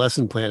in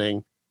lesson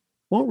planning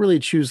won't really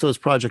choose those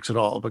projects at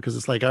all because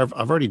it's like, I've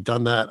already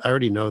done that. I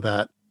already know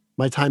that.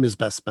 My time is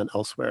best spent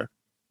elsewhere.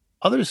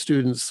 Other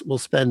students will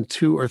spend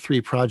 2 or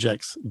 3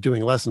 projects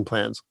doing lesson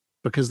plans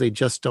because they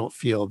just don't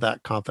feel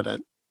that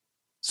confident.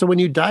 So when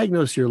you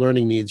diagnose your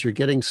learning needs, you're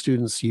getting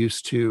students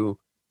used to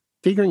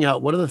figuring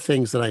out what are the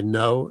things that I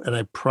know and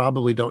I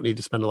probably don't need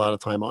to spend a lot of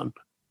time on.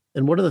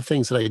 And what are the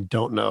things that I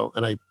don't know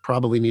and I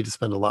probably need to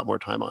spend a lot more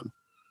time on.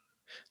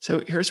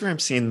 So here's where I'm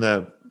seeing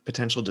the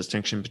potential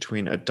distinction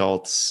between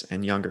adults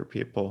and younger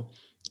people,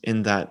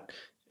 in that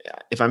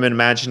if I'm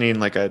imagining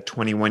like a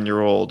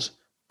 21-year-old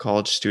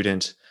college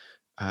student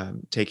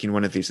taking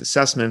one of these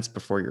assessments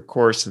before your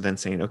course and then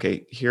saying,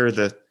 okay, here are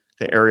the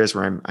areas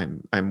where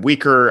I'm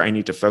weaker. I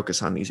need to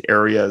focus on these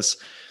areas.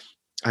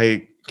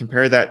 I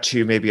compare that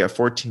to maybe a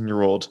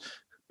 14-year-old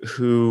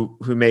who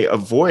may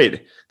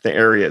avoid the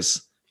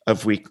areas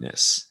of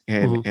weakness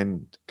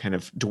and kind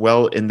of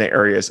dwell in the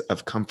areas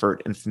of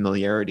comfort and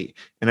familiarity.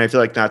 And I feel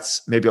like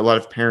that's maybe a lot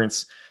of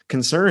parents'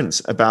 concerns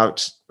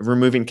about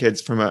removing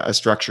kids from a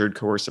structured,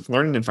 coercive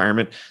learning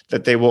environment,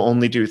 that they will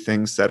only do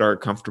things that are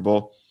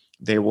comfortable.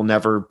 They will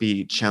never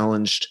be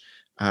challenged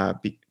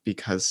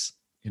because,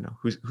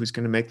 who's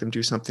going to make them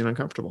do something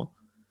uncomfortable?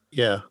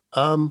 Yeah.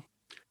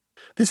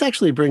 This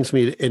actually brings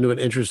me into an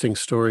interesting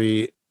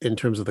story in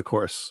terms of the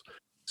course.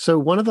 So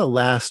one of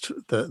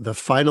the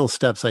final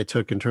steps I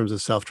took in terms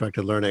of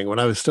self-directed learning, when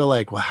I was still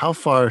like, well, how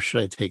far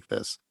should I take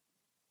this?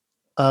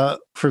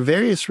 For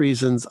various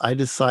reasons, I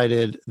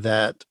decided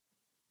that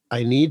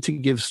I need to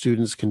give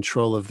students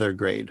control of their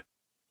grade.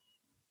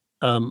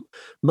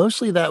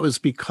 Mostly that was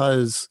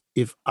because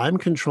if I'm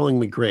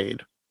controlling the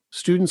grade,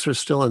 students are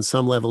still on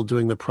some level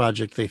doing the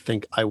project they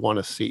think I want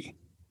to see,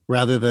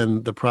 rather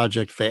than the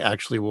project they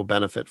actually will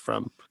benefit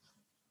from.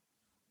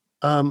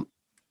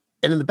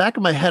 And in the back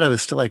of my head, I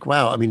was still like,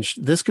 wow, I mean,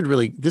 this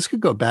could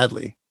go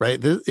badly, right?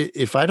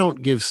 If I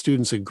don't give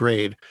students a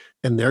grade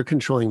and they're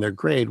controlling their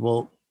grade,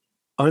 well,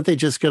 aren't they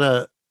just going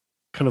to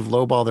kind of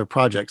lowball their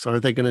projects?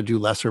 Aren't they going to do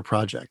lesser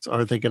projects?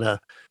 Aren't they going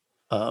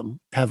to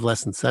have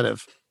less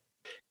incentive?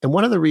 And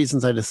one of the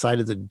reasons I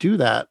decided to do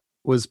that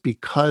was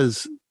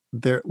because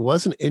there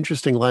was an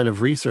interesting line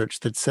of research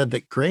that said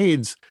that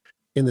grades,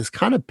 in this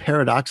kind of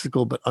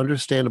paradoxical but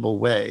understandable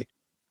way,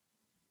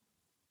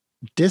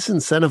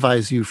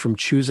 disincentivize you from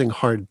choosing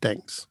hard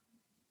things.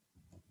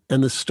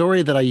 And the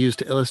story that I use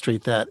to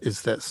illustrate that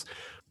is this.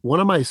 One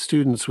of my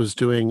students was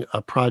doing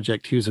a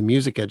project. He was a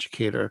music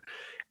educator,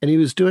 and he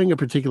was doing a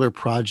particular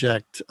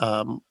project.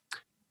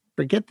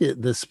 Forget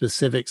the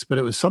specifics, but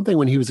it was something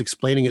when he was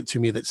explaining it to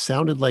me that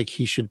sounded like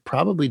he should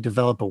probably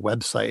develop a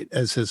website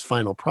as his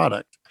final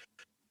product.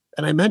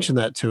 And I mentioned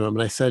that to him,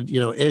 and I said,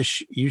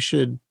 Ish, you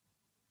should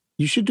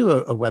do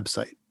a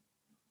website,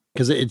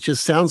 because it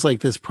just sounds like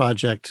this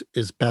project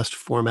is best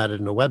formatted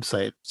in a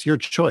website. It's your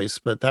choice,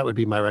 but that would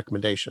be my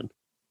recommendation.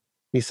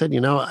 He said,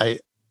 I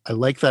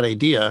like that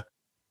idea,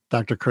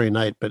 Dr. Curry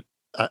Knight, but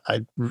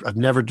I've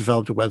never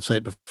developed a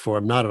website before.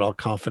 I'm not at all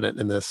confident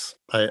in this.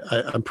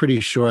 I'm pretty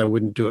sure I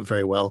wouldn't do it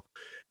very well.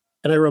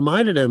 And I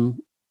reminded him,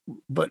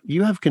 but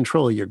you have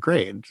control of your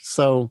grade.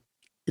 So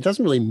it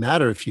doesn't really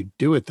matter if you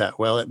do it that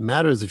well. It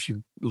matters if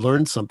you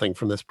learn something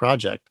from this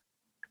project.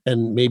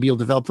 And maybe you'll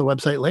develop the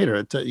website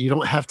later. You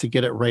don't have to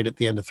get it right at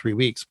the end of 3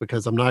 weeks,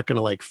 because I'm not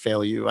going to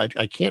fail you.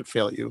 I can't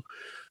fail you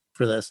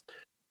for this.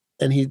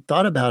 And he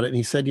thought about it and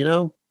he said,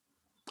 I'm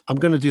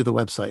going to do the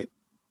website.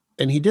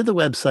 And he did the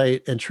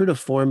website, and true to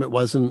form, it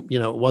wasn't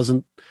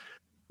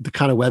the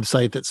kind of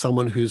website that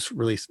someone who's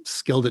really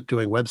skilled at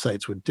doing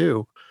websites would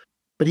do,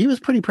 but he was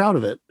pretty proud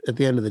of it at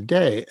the end of the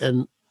day.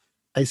 And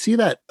I see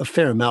that a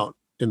fair amount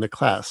in the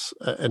class.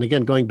 And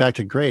again, going back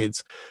to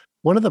grades,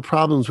 one of the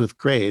problems with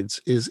grades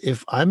is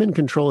if I'm in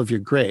control of your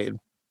grade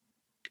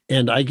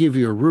and I give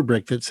you a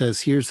rubric that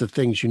says, here's the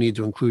things you need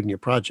to include in your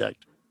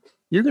project,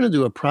 you're going to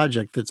do a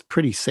project that's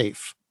pretty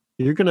safe.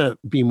 You're going to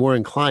be more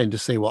inclined to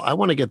say, well, I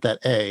want to get that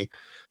A,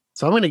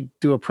 So I'm going to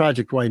do a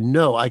project where I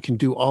know I can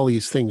do all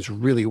these things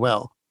really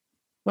well.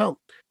 Well,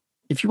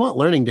 if you want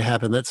learning to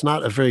happen, that's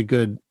not a very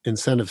good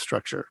incentive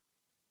structure,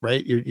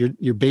 right?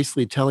 You're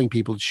basically telling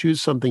people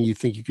choose something you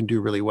think you can do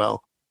really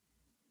well.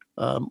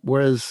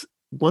 Whereas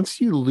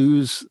once you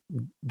lose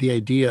the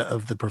idea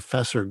of the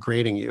professor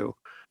grading you,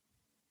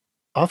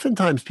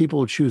 oftentimes people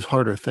will choose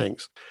harder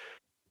things.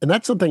 And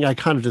that's something I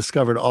kind of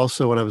discovered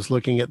also when I was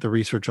looking at the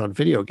research on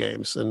video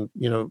games. And,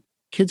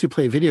 kids who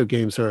play video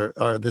games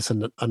are this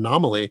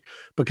anomaly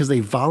because they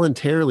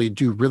voluntarily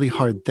do really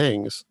hard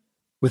things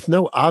with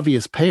no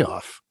obvious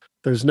payoff.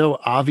 There's no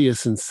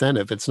obvious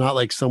incentive. It's not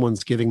like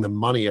someone's giving them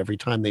money every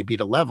time they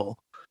beat a level.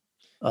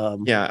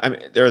 Yeah, I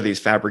mean, there are these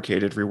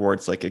fabricated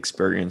rewards like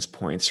experience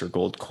points or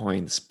gold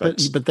coins, but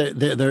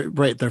they're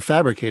right. They're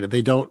fabricated.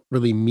 They don't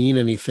really mean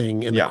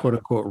anything in the quote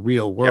unquote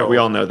real world. Yeah, we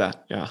all know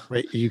that. Yeah,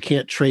 right. You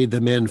can't trade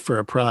them in for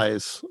a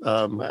prize.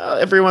 Well,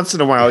 every once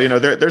in a while,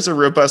 there's a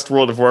robust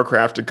World of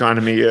Warcraft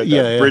economy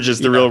that bridges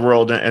the real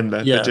world and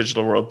the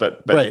digital world.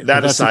 But right.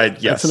 that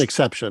aside, yes, that's an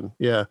exception.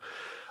 Yeah,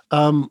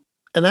 and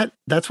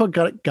that's what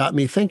got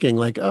me thinking.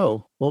 Like,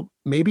 oh, well,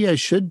 maybe I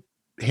should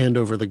hand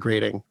over the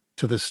grading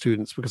to the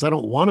students because I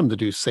don't want them to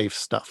do safe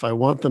stuff. I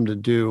want them to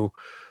do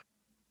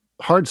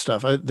hard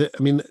stuff. I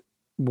mean,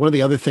 one of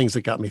the other things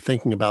that got me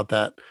thinking about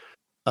that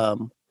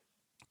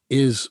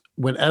is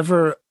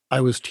whenever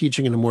I was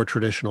teaching in a more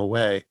traditional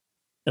way,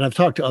 and I've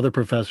talked to other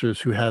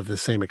professors who have the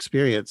same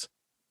experience,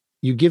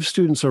 you give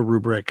students a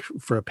rubric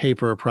for a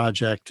paper or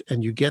project,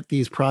 and you get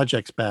these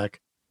projects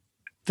back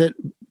that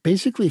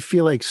basically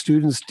feel like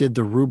students did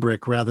the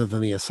rubric rather than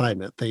the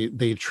assignment.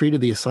 They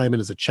treated the assignment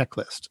as a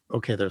checklist.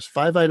 Okay, there's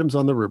 5 items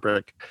on the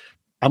rubric.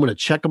 I'm going to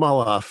check them all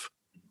off.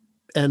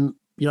 And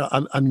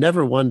I'm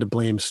never one to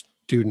blame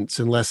students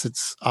unless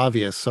it's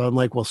obvious. So I'm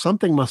like, well,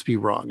 something must be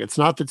wrong. It's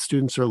not that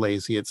students are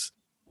lazy. It's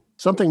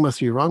something must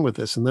be wrong with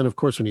this. And then, of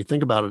course, when you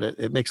think about it,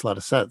 it makes a lot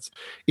of sense.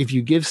 If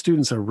you give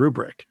students a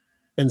rubric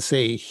and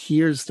say,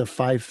 here's the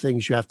 5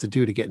 things you have to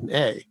do to get an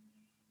A,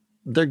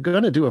 they're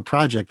going to do a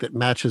project that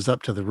matches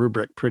up to the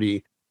rubric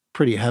pretty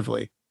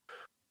heavily.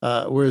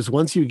 Whereas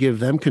once you give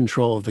them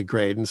control of the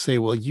grade and say,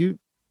 well, you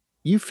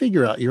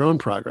figure out your own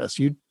progress,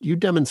 you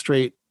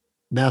demonstrate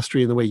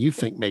mastery in the way you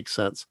think makes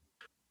sense,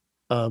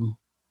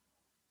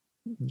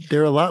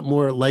 they're a lot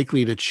more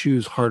likely to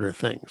choose harder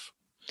things.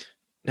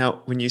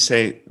 Now, when you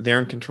say they're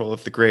in control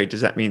of the grade,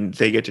 does that mean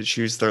they get to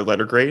choose their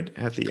letter grade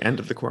at the end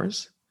of the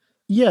course?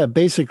 Yeah,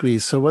 basically.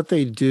 So what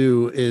they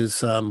do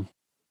is,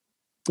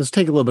 let's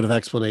take a little bit of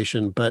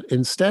explanation, but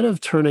instead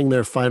of turning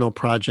their final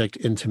project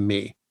into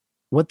me,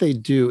 what they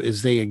do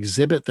is they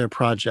exhibit their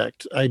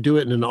project. I do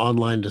it in an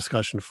online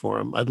discussion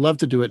forum. I'd love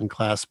to do it in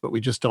class, but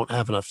we just don't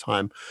have enough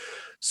time.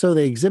 So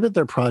they exhibit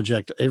their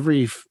project,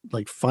 every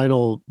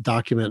final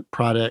document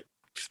product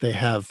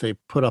they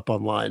put up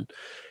online,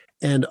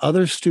 and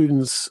other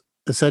students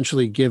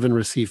essentially give and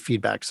receive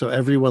feedback. So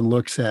everyone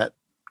looks at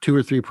 2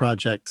 or 3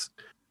 projects.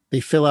 They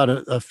fill out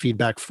a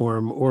feedback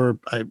form, or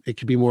it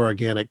could be more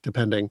organic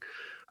depending.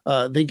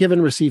 They give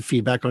and receive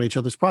feedback on each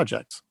other's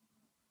projects.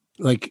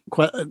 Like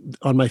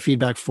on my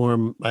feedback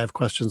form, I have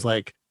questions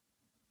like,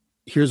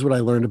 here's what I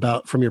learned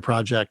from your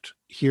project.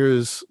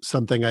 Here's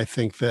something I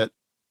think that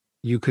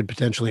you could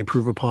potentially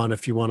improve upon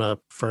if you want to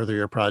further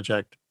your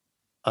project.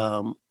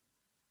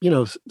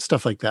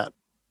 Stuff like that.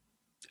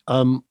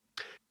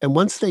 And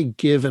once they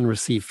give and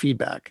receive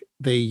feedback,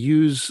 they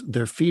use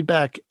their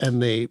feedback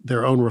and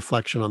their own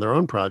reflection on their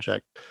own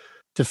project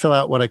to fill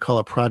out what I call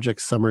a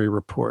project summary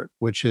report,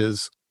 which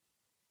is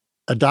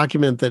a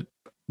document that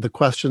the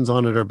questions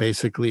on it are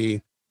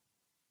basically,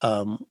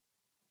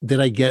 did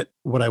I get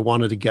what I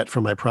wanted to get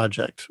from my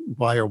project?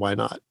 Why or why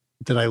not?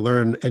 Did I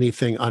learn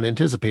anything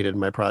unanticipated in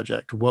my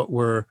project? What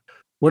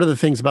are the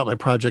things about my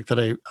project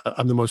that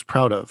I'm the most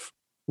proud of?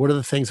 What are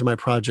the things in my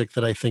project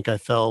that I think I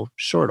fell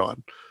short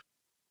on?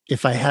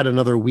 If I had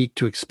another week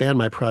to expand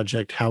my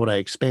project, how would I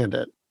expand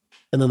it?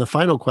 And then the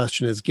final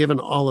question is, given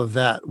all of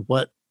that,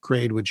 what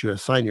grade would you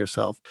assign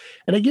yourself?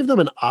 And I give them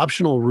an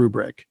optional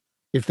rubric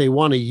if they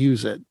want to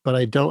use it, but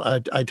I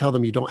tell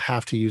them you don't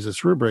have to use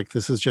this rubric.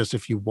 This is just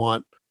if you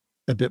want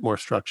a bit more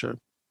structure.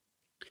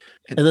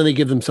 And then they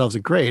give themselves a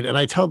grade. And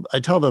I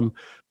tell them,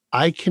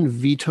 I can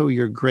veto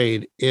your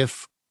grade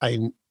if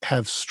I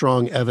have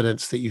strong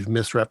evidence that you've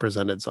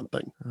misrepresented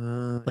something.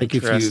 Like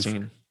if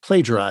you've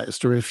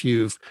plagiarized, or if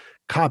you've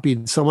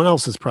copied someone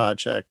else's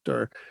project,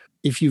 or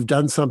if you've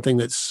done something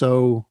that's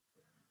so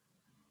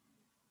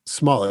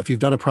small, if you've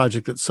done a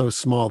project that's so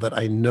small that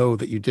I know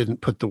that you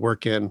didn't put the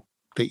work in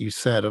that you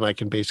said, and I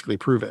can basically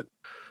prove it.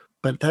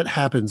 But that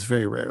happens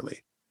very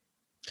rarely.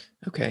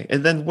 Okay.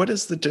 And then what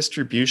is the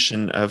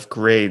distribution of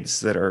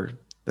grades that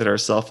are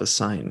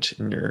self-assigned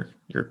in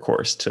your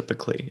course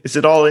typically? Is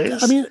it all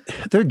A's? I mean,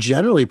 they're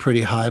generally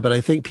pretty high, but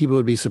I think people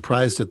would be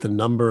surprised at the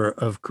number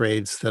of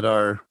grades that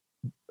are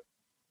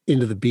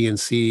into the B and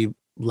C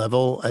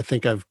level. I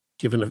think I've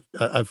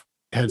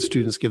had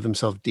students give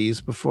themselves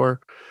D's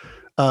before.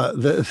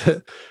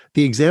 The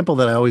example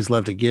that I always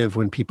love to give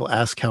when people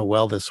ask how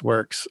well this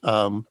works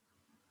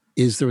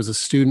is there was a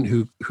student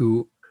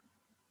who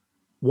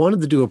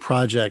wanted to do a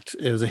project.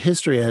 It was a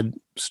history ed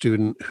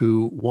student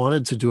who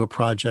wanted to do a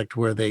project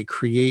where they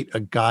create a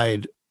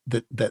guide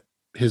that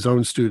his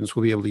own students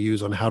will be able to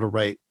use on how to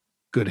write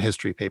good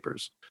history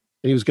papers.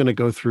 And he was going to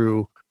go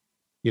through,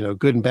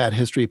 good and bad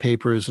history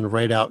papers and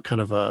write out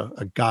kind of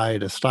a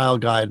guide, a style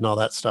guide and all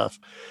that stuff.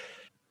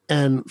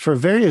 And for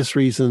various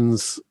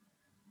reasons,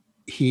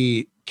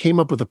 he came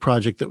up with a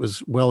project that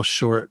was well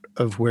short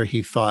of where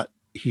he thought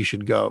he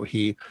should go.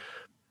 He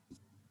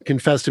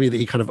confessed to me that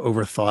he kind of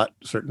overthought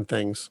certain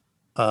things.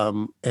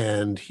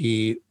 And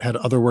he had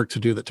other work to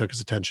do that took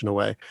his attention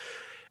away.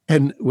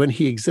 And when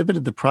he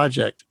exhibited the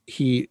project,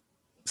 he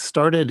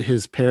started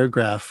his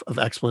paragraph of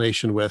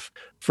explanation with,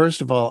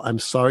 first of all, I'm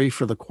sorry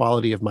for the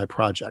quality of my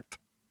project.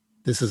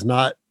 This is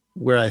not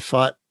where I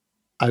thought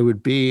I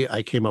would be.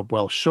 I came up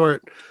well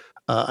short.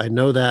 I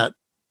know that,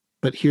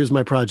 but here's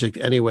my project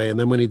anyway. And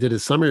then when he did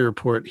his summary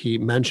report, he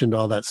mentioned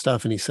all that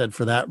stuff. And he said,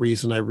 for that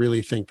reason, I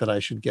really think that I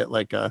should get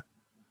like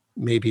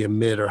maybe a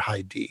mid or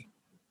high D.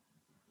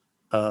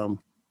 And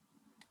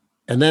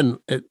then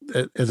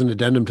as an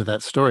addendum to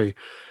that story,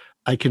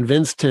 I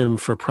convinced him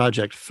for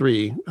project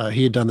 3.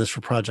 He had done this for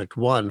project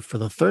 1. For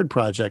the third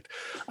project,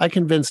 I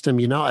convinced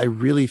him, I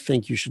really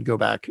think you should go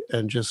back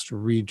and just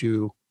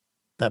redo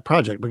that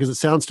project, because it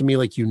sounds to me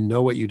like you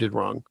know what you did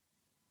wrong.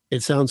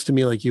 It sounds to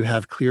me like you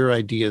have clear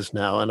ideas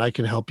now, and I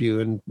can help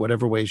you in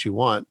whatever ways you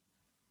want.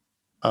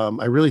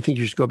 I really think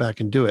you should go back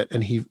and do it.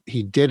 And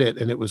he did it,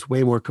 and it was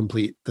way more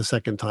complete the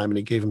second time, and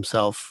he gave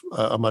himself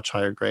a much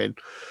higher grade.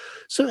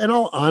 So in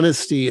all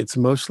honesty, it's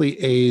mostly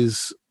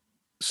A's,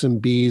 some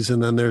B's,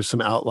 and then there's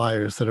some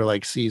outliers that are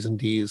like C's and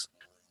D's.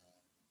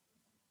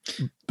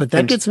 But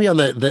that gets me on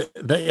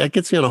that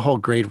gets me on a whole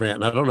grade rant.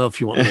 And I don't know if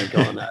you want me to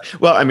go on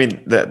that. Well, I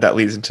mean, that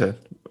leads into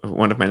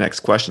one of my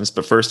next questions.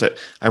 But first,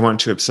 I want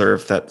to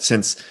observe that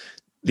since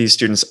these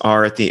students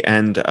are at the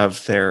end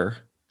of their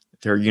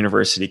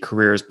university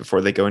careers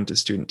before they go into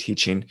student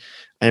teaching,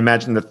 I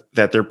imagine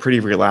that they're pretty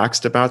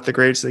relaxed about the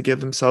grades they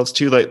give themselves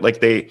too. Like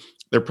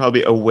they're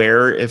probably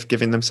aware if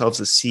giving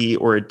themselves a C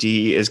or a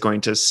D is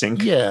going to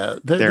sink. Yeah,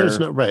 there's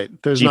no right.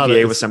 There's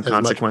GPA not with some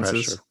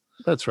consequences.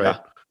 That's right.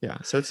 Yeah.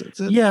 So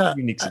it's a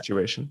unique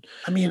situation.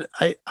 I mean,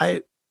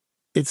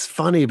 it's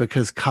funny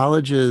because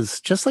colleges,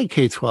 just like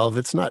K-12,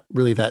 it's not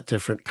really that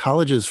different.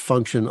 Colleges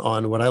function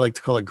on what I like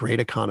to call a grade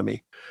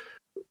economy.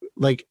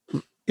 Like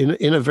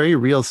in a very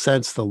real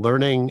sense, the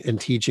learning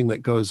and teaching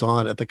that goes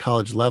on at the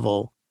college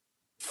level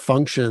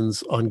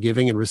functions on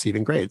giving and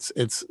receiving grades.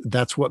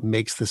 That's what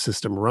makes the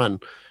system run.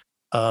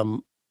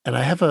 And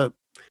I have a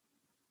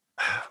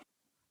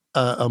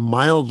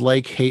mild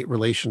like-hate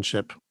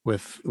relationship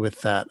with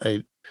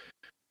that.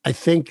 I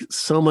think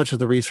so much of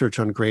the research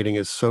on grading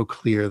is so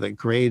clear that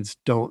grades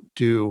don't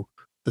do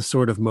the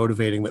sort of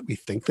motivating that we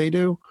think they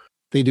do.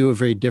 They do a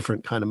very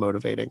different kind of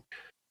motivating.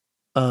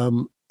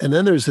 And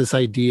then there's this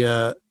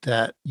idea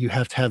that you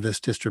have to have this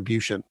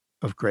distribution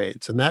of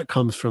grades. And that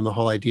comes from the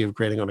whole idea of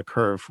grading on a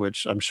curve,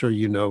 which I'm sure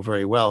you know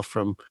very well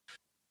from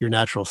your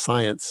natural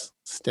science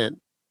stint.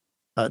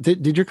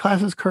 Did your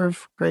classes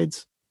curve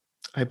grades?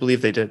 I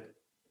believe they did.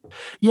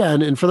 Yeah.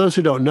 And for those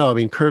who don't know, I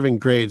mean, curving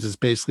grades is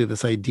basically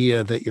this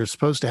idea that you're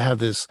supposed to have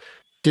this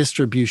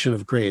distribution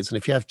of grades. And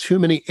if you have too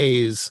many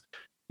A's,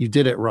 you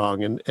did it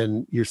wrong.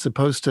 And you're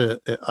supposed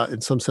to,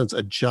 in some sense,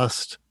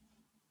 adjust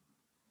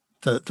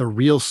the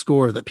real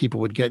score that people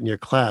would get in your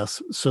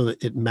class so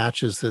that it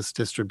matches this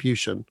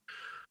distribution,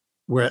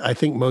 where I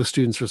think most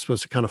students are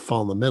supposed to kind of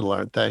fall in the middle,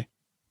 aren't they?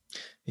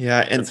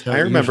 Yeah. And I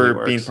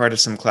remember being part of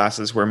some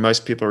classes where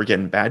most people were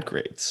getting bad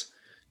grades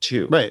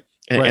too. Right.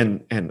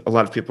 And a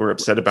lot of people were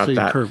upset about so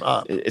that. Curve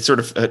up. It sort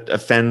of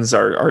offends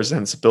our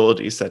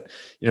sensibilities that,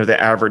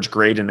 the average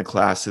grade in a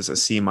class is a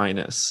C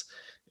minus.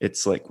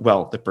 It's like,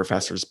 well, the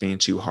professor's being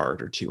too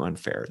hard or too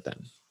unfair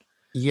then.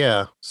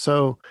 Yeah.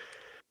 So,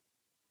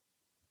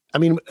 I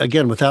mean,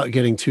 again, without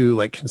getting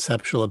too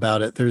conceptual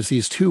about it, there's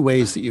these two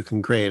ways that you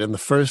can grade. And the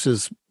first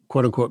is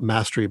quote unquote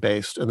mastery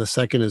based. And the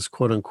second is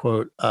quote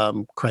unquote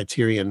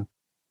criterion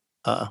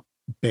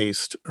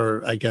based,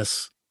 or I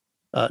guess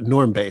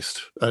norm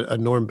based, a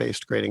norm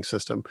based grading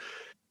system.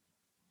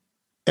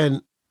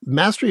 And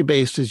mastery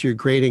based is your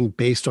grading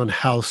based on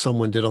how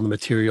someone did on the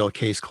material,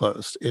 case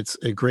closed. It's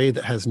a grade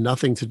that has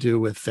nothing to do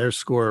with their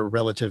score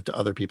relative to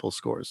other people's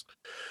scores.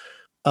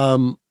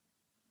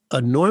 A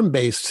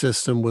norm-based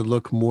system would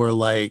look more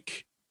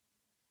like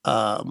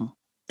an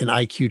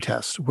IQ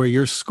test, where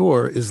your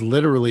score is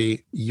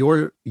literally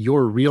your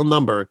real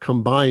number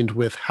combined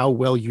with how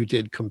well you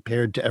did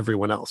compared to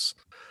everyone else.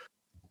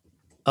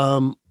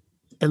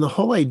 And the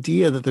whole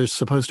idea that there's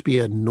supposed to be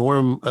a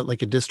norm,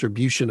 like a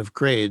distribution of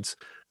grades,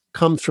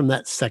 comes from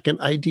that second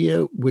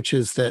idea, which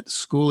is that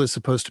school is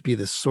supposed to be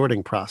this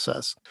sorting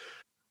process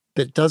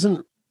that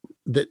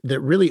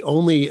really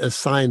only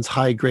assigns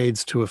high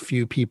grades to a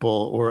few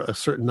people or a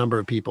certain number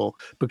of people.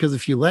 Because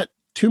if you let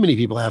too many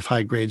people have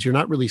high grades, you're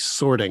not really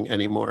sorting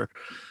anymore.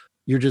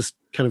 You're just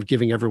kind of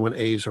giving everyone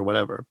A's or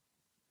whatever.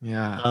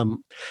 Yeah.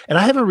 And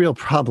I have a real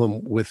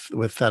problem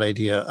with that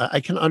idea. I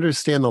can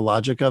understand the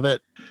logic of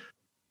it.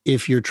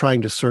 if you're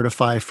trying to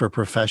certify for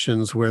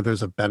professions where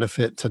there's a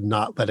benefit to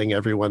not letting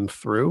everyone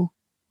through.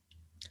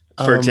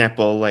 For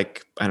example,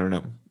 like, I don't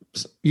know,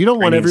 you don't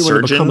want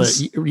everyone surgeons.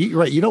 to become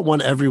right. You don't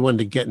want everyone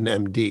to get an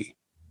MD,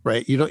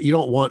 right? You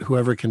don't want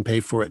whoever can pay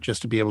for it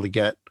just to be able to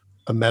get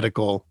a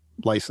medical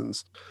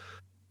license.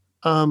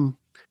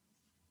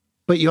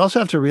 But you also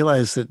have to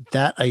realize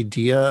that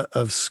idea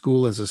of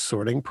school as a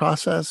sorting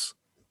process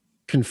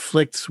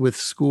conflicts with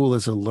school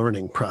as a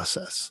learning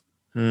process.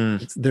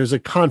 There's a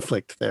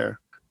conflict there.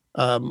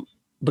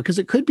 Because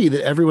it could be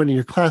that everyone in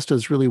your class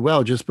does really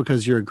well just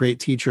because you're a great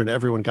teacher and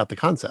everyone got the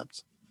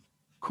concepts.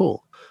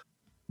 Cool.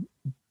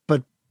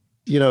 But,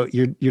 your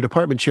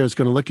department chair is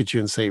going to look at you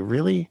and say,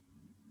 really?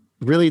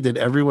 Really? Did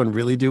everyone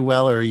really do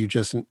well? Or are you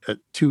just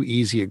too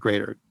easy a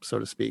grader, so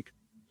to speak?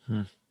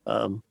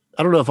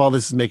 I don't know if all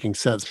this is making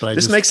sense, but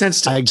this makes sense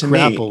to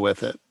grapple me.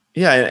 With it.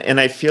 Yeah. And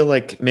I feel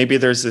like maybe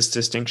there's this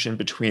distinction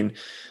between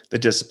the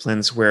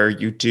disciplines where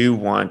you do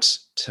want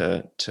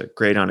to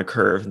grade on a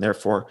curve and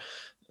therefore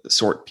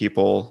sort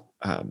people,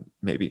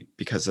 maybe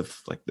because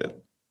of like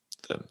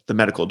the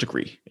medical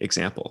degree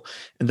example.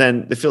 And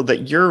then the field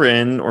that you're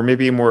in, or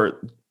maybe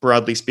more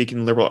broadly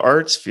speaking, liberal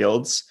arts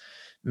fields,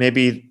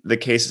 maybe the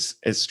case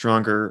is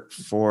stronger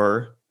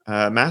for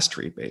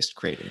mastery-based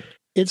grading.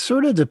 It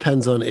sort of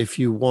depends on if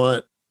you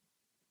want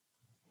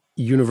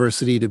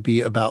university to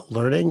be about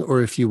learning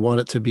or if you want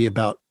it to be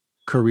about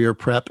career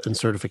prep and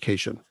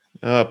certification.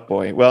 Oh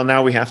boy. Well,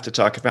 now we have to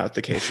talk about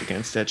the case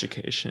against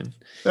education.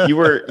 You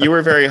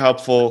were very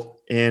helpful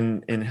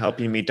in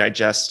helping me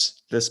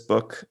digest this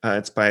book.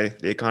 It's by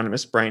the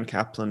economist Bryan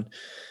Caplan,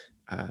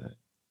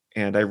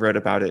 and I wrote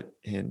about it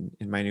in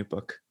my new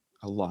book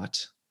a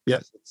lot. Yeah,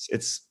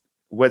 it's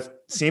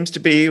what seems to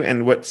be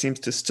and what seems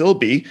to still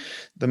be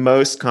the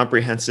most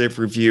comprehensive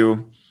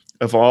review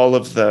of all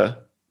of the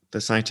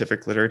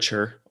scientific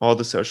literature, all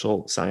the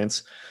social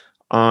science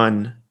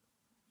on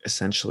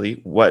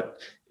essentially what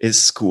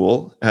is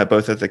school,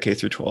 both at the K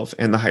through 12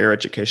 and the higher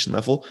education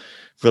level,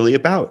 really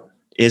about?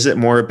 Is it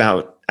more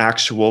about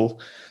actual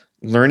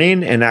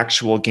learning and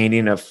actual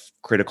gaining of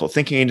critical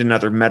thinking and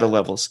other meta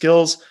level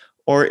skills,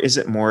 or is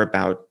it more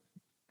about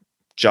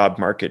job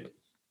market,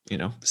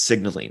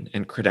 signaling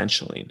and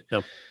credentialing?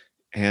 Yep.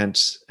 And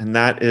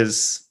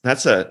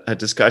that's a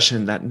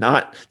discussion that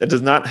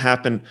does not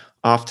happen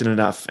often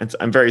enough. And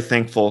I'm very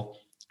thankful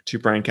to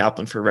Bryan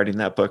Caplan for writing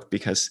that book,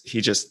 because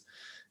he just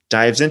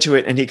dives into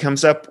it and he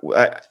comes up,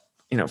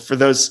 for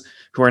those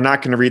who are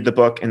not going to read the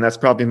book, and that's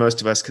probably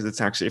most of us because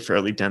it's actually a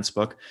fairly dense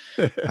book.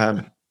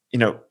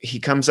 He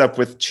comes up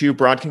with two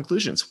broad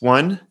conclusions.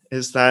 One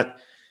is that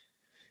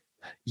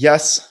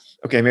yes,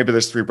 okay, maybe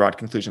there's three broad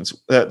conclusions.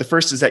 The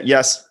first is that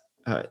yes,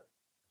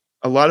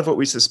 a lot of what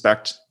we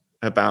suspect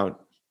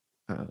about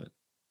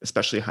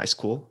especially high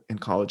school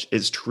and college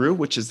is true,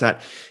 which is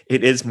that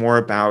it is more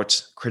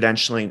about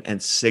credentialing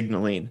and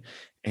signaling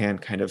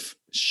and kind of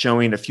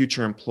showing a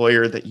future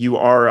employer that you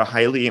are a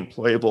highly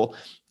employable,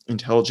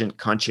 intelligent,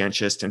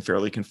 conscientious, and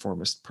fairly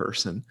conformist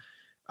person.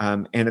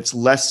 And it's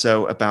less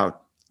so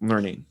about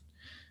learning.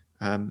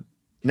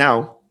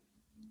 Now,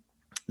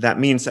 that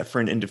means that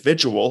for an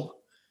individual,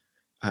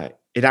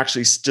 it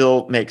actually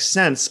still makes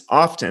sense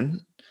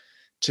often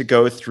to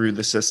go through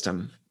the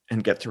system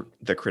and get through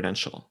the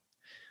credential.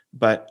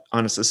 But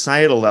on a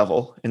societal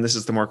level, and this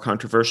is the more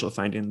controversial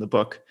finding in the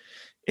book,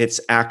 it's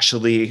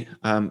actually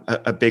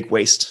a big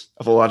waste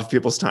of a lot of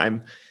people's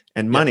time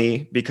and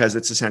money, because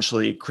it's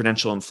essentially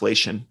credential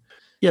inflation.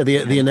 Yeah,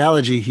 the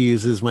analogy he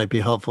uses might be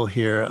helpful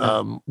here,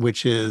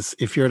 which is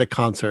if you're at a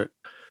concert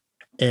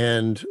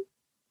and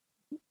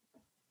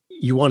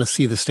you want to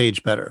see the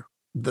stage better,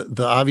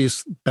 the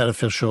obvious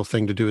beneficial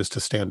thing to do is to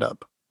stand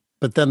up.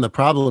 But then the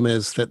problem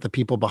is that the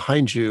people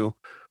behind you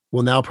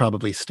will now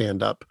probably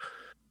stand up.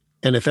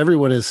 And if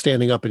everyone is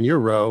standing up in your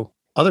row,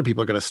 other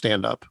people are going to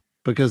stand up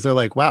because they're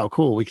like, wow,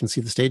 cool, we can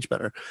see the stage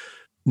better.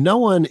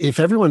 If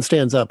everyone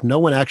stands up, no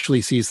one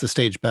actually sees the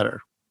stage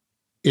better.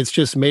 It's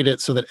just made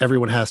it so that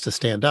everyone has to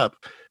stand up.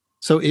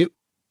 So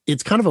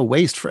it's kind of a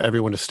waste for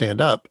everyone to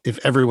stand up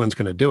if everyone's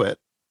going to do it.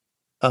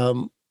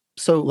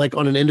 So like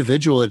on an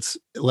individual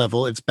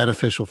level, it's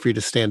beneficial for you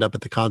to stand up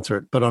at the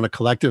concert, but on a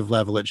collective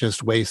level, it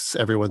just wastes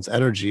everyone's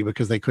energy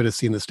because they could have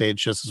seen the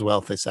stage just as well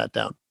if they sat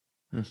down.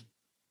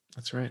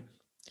 That's right.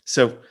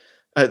 So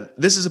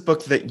this is a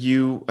book that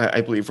you,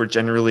 I believe, were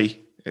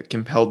generally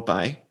compelled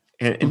by.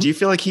 And do you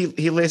feel like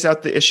he lays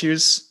out the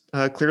issues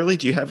clearly?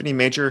 Do you have any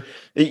major?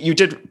 You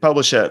did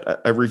publish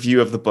a review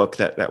of the book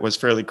that was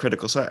fairly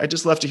critical. So I'd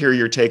just love to hear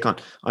your take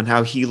on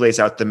how he lays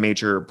out the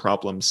major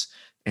problems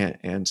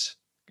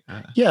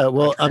yeah,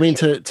 well, I mean,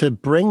 to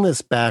bring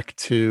this back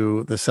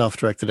to the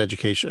self-directed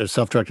education or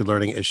self-directed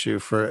learning issue,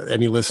 for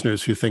any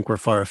listeners who think we're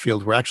far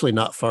afield, we're actually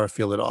not far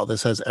afield at all.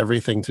 This has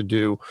everything to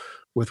do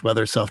with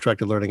whether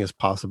self-directed learning is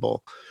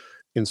possible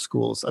in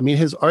schools. I mean,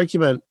 his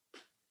argument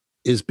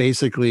is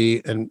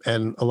basically, and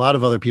a lot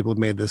of other people have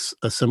made this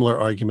a similar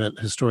argument.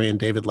 Historian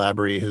David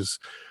Labaree has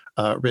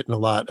written a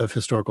lot of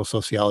historical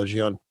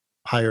sociology on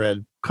higher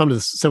ed, come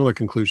to similar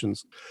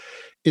conclusions,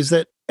 is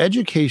that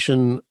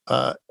education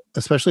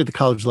especially at the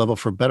college level,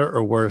 for better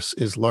or worse,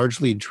 is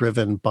largely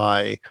driven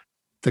by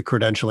the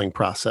credentialing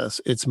process.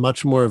 It's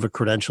much more of a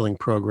credentialing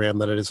program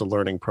than it is a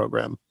learning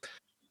program.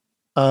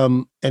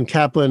 And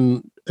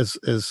Kaplan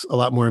is a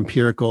lot more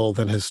empirical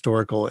than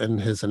historical in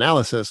his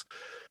analysis.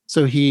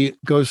 So he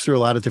goes through a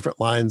lot of different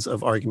lines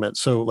of argument.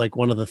 So like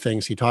one of the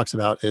things he talks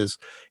about is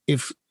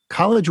if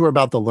college were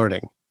about the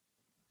learning,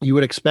 you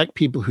would expect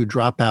people who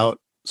drop out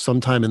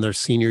sometime in their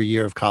senior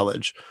year of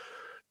college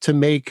to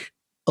make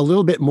a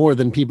little bit more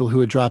than people who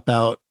would drop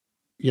out,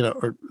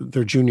 or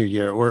their junior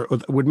year, or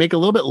would make a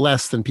little bit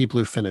less than people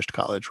who finished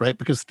college, right?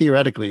 Because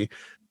theoretically,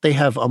 they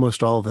have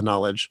almost all of the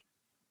knowledge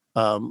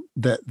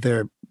that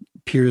their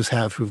peers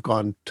have who've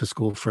gone to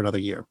school for another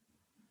year.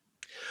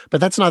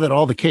 But that's not at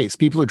all the case.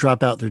 People who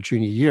drop out their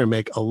junior year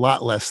make a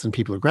lot less than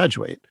people who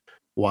graduate.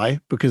 Why?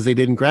 Because they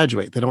didn't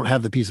graduate. They don't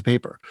have the piece of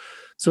paper.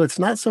 So it's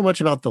not so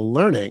much about the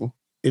learning,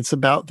 it's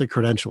about the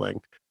credentialing.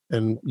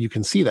 And you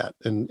can see that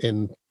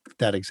in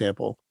that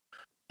example.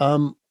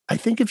 I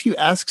think if you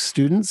ask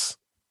students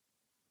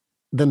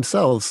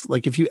themselves,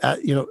 like if you,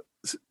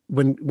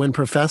 when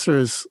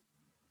professors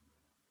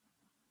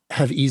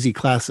have easy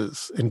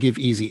classes and give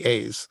easy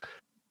A's,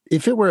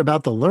 if it were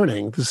about the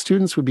learning, the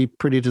students would be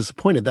pretty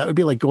disappointed. That would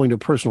be like going to a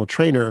personal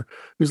trainer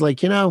who's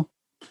like,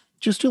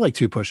 just do like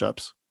 2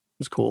 push-ups.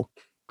 It's cool.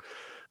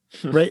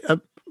 Right?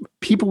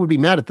 People would be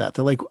mad at that.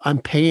 They're like, I'm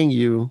paying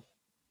you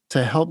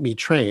to help me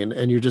train,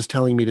 and you're just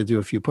telling me to do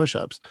a few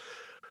push-ups.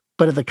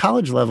 But at the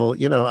college level,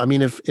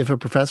 if a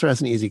professor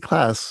has an easy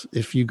class,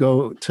 if you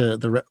go to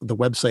the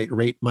website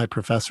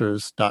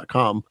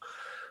ratemyprofessors.com,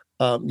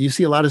 you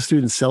see a lot of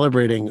students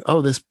celebrating,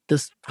 oh, this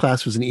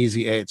class was an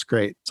easy A. It's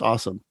great. It's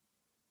awesome.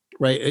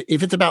 Right?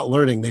 If it's about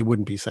learning, they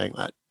wouldn't be saying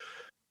that.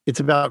 It's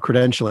about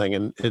credentialing,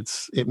 and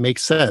it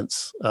makes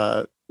sense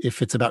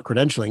if it's about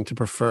credentialing to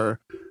prefer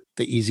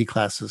the easy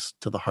classes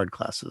to the hard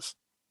classes.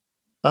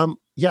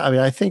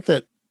 I think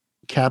that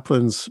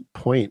Kaplan's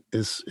point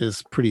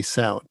is pretty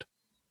sound.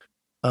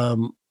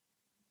 And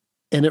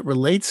it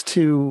relates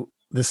to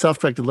the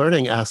self-directed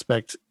learning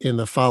aspect in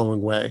the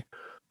following way.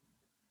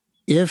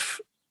 If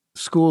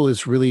school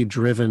is really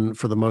driven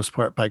for the most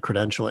part by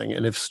credentialing,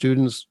 and if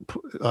students'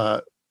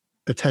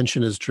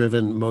 attention is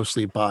driven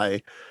mostly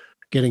by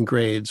getting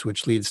grades,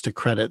 which leads to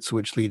credits,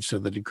 which leads to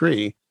the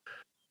degree,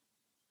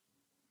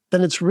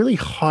 then it's really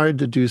hard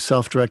to do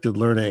self-directed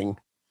learning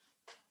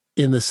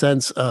in the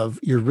sense of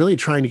you're really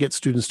trying to get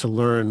students to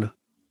learn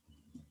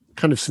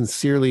kind of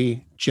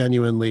sincerely,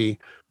 genuinely.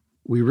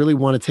 We really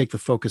want to take the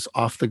focus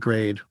off the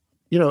grade.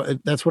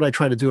 That's what I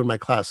try to do in my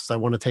classes. I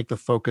want to take the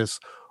focus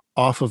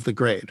off of the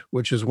grade,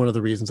 which is one of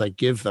the reasons I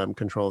give them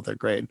control of their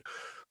grade.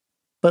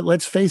 But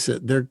let's face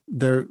it,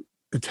 their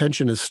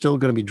attention is still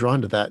going to be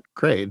drawn to that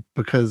grade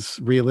because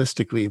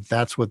realistically,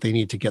 that's what they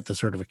need to get the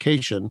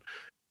certification,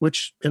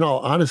 which in all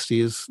honesty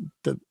is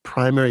the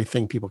primary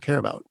thing people care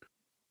about.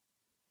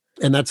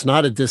 And that's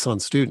not a diss on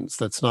students.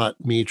 That's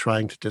not me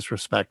trying to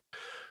disrespect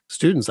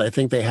students. I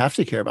think they have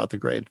to care about the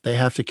grade. They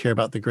have to care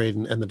about the grade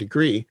and the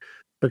degree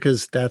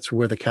because that's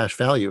where the cash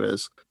value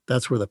is.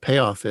 That's where the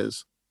payoff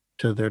is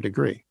to their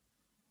degree.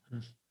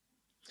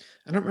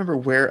 I don't remember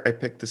where I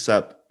picked this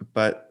up,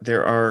 but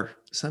there are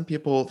some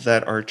people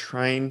that are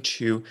trying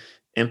to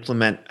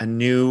implement a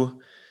new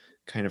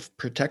kind of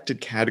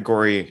protected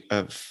category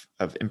of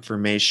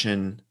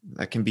information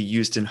that can be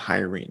used in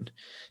hiring.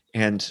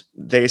 And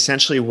they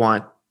essentially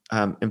want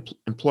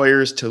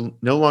employers to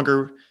no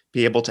longer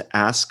be able to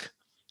ask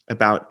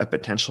about a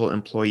potential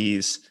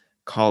employee's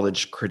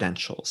college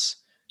credentials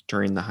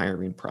during the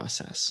hiring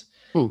process.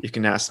 You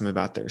can ask them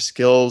about their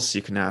skills.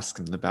 You can ask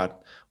them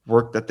about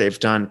work that they've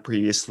done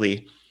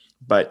previously,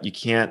 but you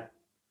can't,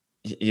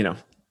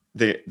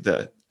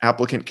 the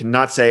applicant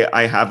cannot say,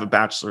 I have a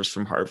bachelor's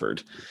from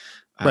Harvard.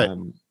 Right.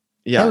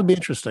 That would be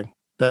interesting.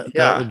 That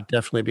would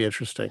definitely be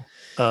interesting.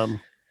 I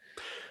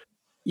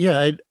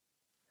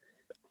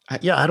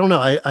don't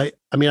know.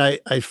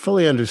 I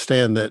fully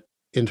understand that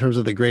in terms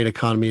of the grade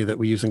economy that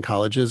we use in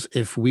colleges,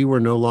 if we were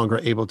no longer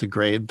able to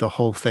grade, the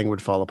whole thing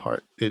would fall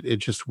apart. It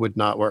just would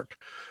not work.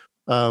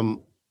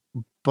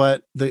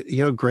 But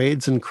the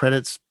grades and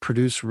credits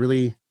produce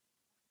really,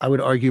 I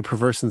would argue,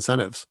 perverse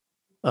incentives.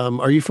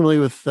 Are you familiar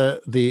with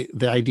the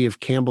idea of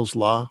Campbell's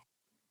law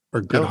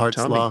or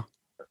Goodhart's law?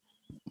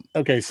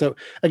 Okay, so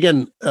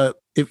again,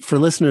 for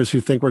listeners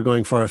who think we're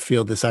going far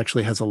afield, this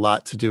actually has a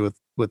lot to do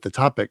with the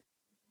topic.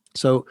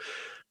 So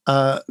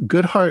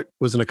Goodhart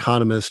was an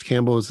economist.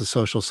 Campbell was a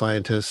social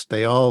scientist.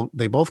 They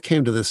both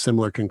came to this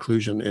similar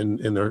conclusion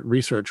in their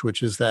research,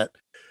 which is that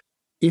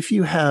if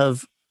you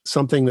have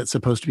something that's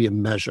supposed to be a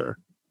measure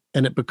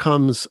and it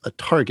becomes a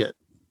target,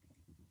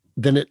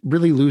 then it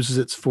really loses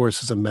its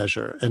force as a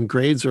measure. And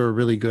grades are a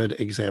really good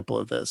example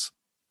of this.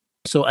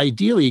 So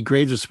ideally,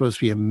 grades are supposed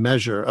to be a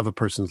measure of a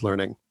person's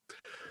learning.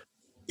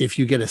 If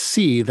you get a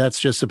C, that's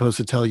just supposed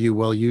to tell you,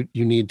 well, you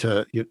need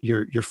to,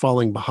 you're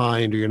falling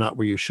behind or you're not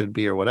where you should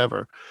be or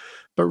whatever.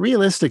 But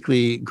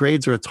realistically,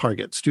 grades are a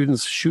target.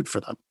 Students shoot for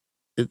them.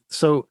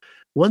 So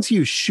once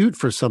you shoot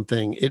for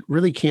something, it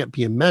really can't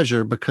be a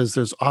measure because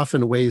there's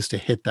often ways to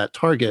hit that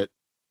target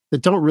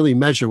that don't really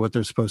measure what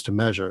they're supposed to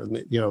measure.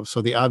 And,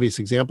 so the obvious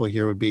example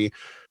here would be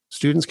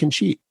students can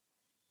cheat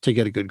to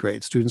get a good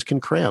grade. Students can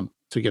cram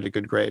to get a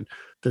good grade.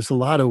 There's a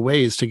lot of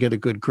ways to get a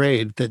good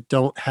grade that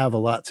don't have a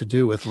lot to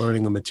do with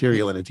learning the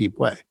material in a deep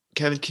way.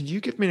 Kevin, can you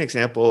give me an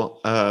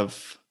example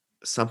of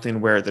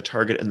something where the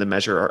target and the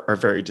measure are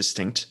very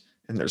distinct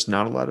and there's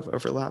not a lot of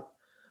overlap?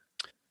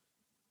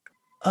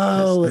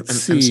 Let's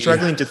see. I'm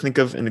struggling to think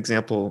of an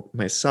example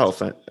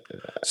myself. I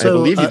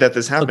believe you that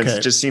this happens. Okay.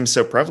 It just seems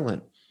so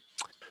prevalent.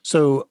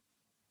 So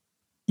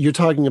you're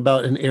talking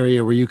about an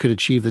area where you could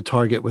achieve the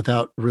target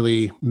without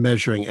really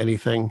measuring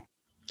anything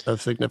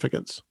of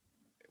significance?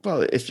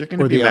 Well, if you're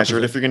going to be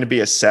measured, if you're going to be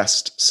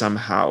assessed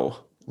somehow,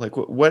 like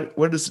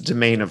what is the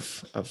domain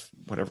of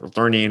whatever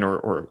learning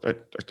or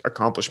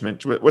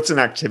accomplishment? What's an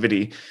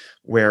activity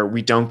where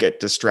we don't get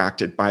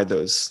distracted by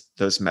those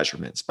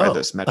measurements, by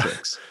those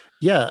metrics?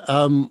 Yeah.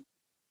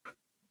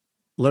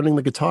 Learning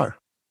the guitar.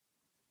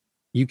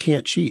 You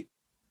can't cheat.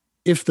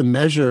 If the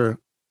measure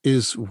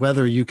is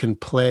whether you can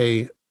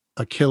play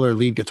a killer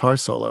lead guitar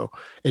solo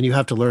and you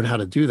have to learn how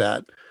to do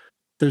that,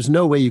 there's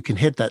no way you can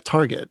hit that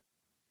target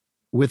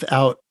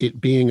without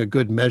it being a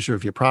good measure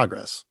of your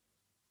progress.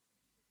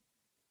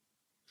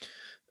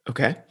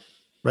 Okay.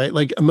 Right.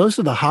 Like most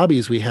of the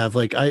hobbies we have,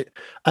 like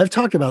I've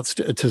talked about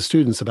to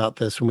students about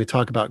this when we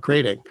talk about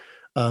grading,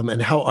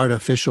 and how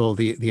artificial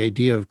the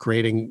idea of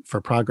grading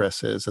for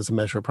progress is as a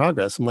measure of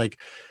progress. I'm like,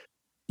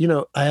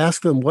 I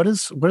ask them, what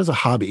is a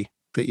hobby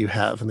that you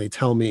have? And they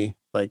tell me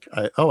like,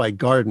 I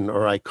garden,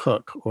 or I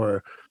cook,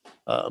 or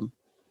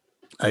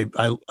I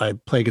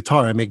play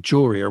guitar, I make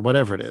jewelry, or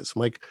whatever it is. I'm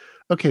like,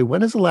 okay,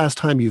 when is the last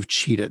time you've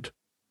cheated?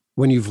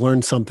 When you've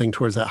learned something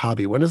towards that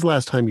hobby, when is the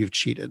last time you've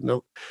cheated?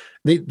 No,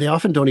 they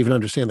often don't even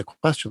understand the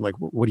question. Like,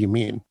 what do you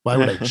mean? Why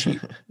would I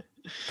cheat?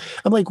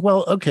 I'm like,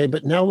 well, okay,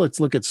 but now let's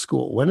look at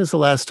school. When is the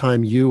last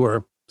time you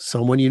or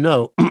someone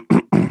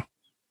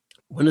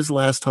when is the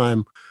last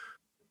time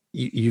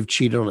you've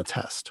cheated on a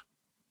test?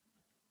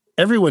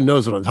 Everyone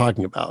knows what I'm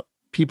talking about.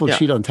 People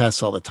cheat on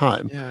tests all the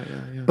time. Yeah.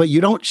 But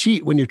you don't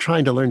cheat when you're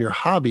trying to learn your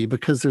hobby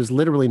because there's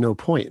literally no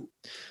point.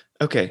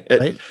 Okay.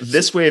 Right?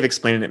 This way of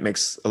explaining it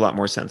makes a lot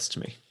more sense to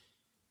me.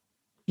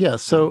 Yeah.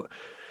 So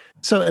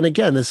and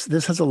again, this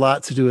has a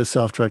lot to do with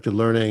self-directed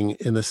learning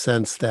in the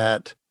sense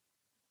that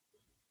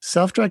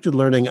self-directed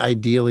learning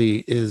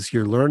ideally is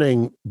you're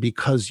learning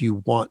because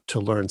you want to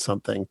learn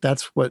something.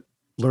 That's what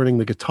learning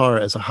the guitar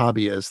as a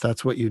hobby is.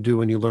 That's what you do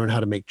when you learn how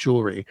to make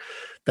jewelry.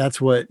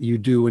 That's what you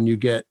do when you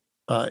get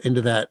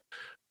into that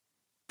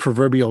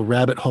proverbial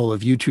rabbit hole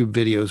of YouTube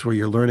videos where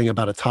you're learning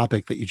about a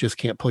topic that you just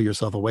can't pull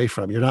yourself away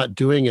from. You're not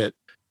doing it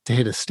to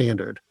hit a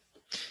standard.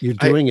 You're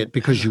doing it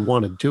because you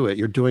want to do it.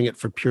 You're doing it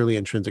for purely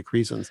intrinsic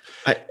reasons.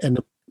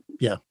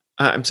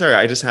 I'm sorry.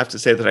 I just have to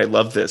say that I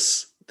love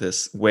this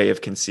way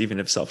of conceiving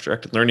of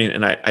self-directed learning.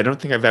 And I don't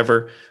think I've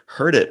ever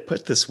heard it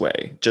put this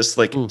way. Just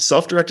like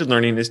self-directed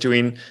learning is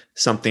doing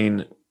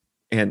something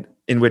and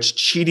in which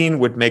cheating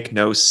would make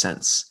no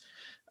sense.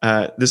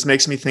 This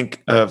makes me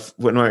think of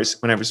when I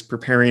was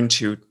preparing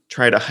to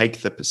try to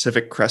hike the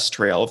Pacific Crest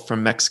Trail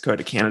from Mexico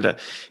to Canada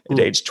at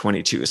age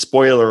 22.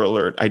 Spoiler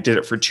alert, I did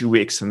it for 2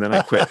 weeks and then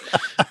I quit.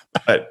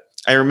 But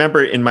I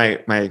remember in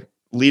my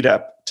lead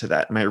up to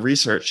that, my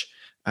research,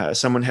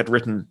 someone had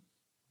written,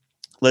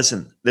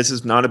 listen, this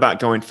is not about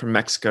going from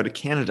Mexico to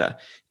Canada.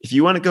 If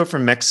you want to go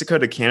from Mexico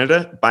to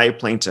Canada, buy a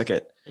plane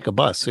ticket. Take a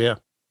bus, yeah.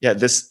 Yeah,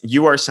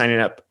 you are signing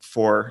up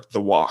for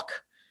the walk.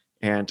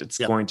 And it's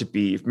going to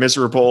be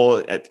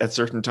miserable at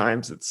certain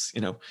times. It's,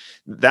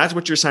 that's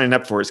what you're signing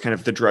up for is kind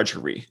of the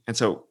drudgery. And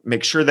so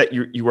make sure that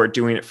you are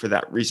doing it for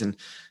that reason.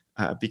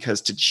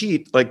 Because to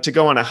cheat, like to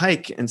go on a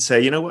hike and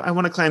say, I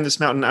want to climb this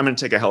mountain, I'm going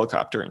to take a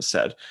helicopter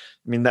instead. I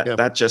mean,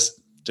 that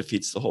just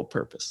defeats the whole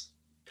purpose.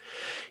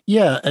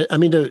 Yeah. I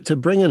mean, to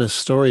bring in a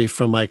story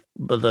from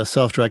the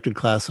self-directed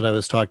class that I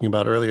was talking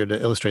about earlier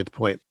to illustrate the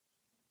point.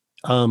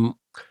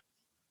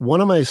 One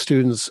of my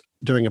students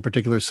during a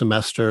particular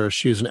semester,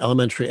 she was an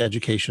elementary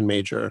education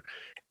major,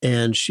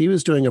 and she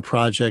was doing a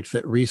project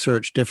that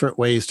researched different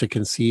ways to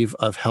conceive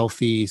of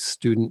healthy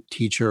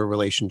student-teacher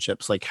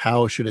relationships. Like,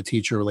 how should a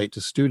teacher relate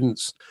to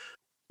students?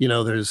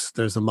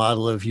 There's a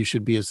model of you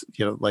should be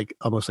like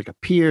almost like a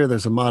peer.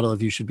 There's a model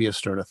of you should be a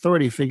stern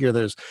authority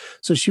figure.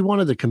 So she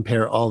wanted to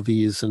compare all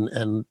these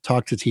and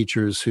talk to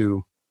teachers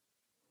who,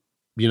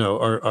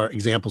 are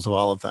examples of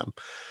all of them.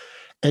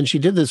 And she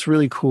did this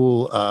really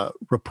cool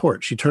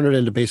report. She turned it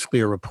into basically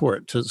a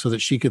report so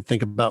that she could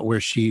think about where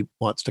she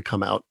wants to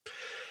come out.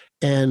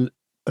 And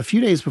a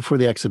few days before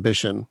the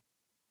exhibition,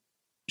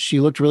 she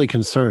looked really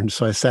concerned.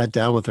 So I sat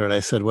down with her and I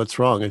said, "What's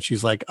wrong?" And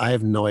she's like, "I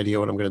have no idea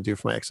what I'm going to do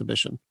for my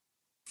exhibition.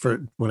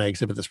 For when I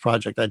exhibit this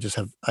project,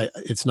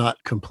 it's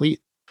not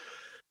complete."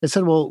 I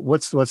said, "Well,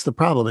 what's the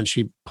problem?" And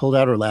she pulled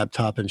out her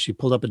laptop and she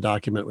pulled up a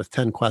document with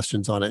 10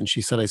 questions on it. And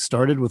she said, "I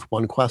started with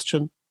one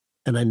question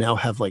and I now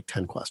have like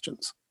 10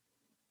 questions."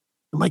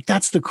 I'm like,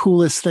 "That's the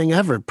coolest thing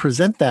ever.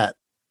 Present that."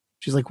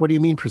 She's like, "What do you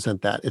mean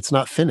present that? It's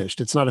not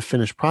finished. It's not a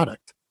finished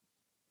product."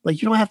 Like,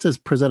 you don't have to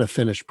present a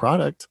finished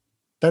product.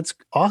 That's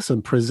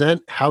awesome.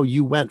 Present how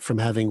you went from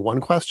having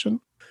one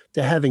question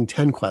to having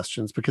 10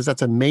 questions, because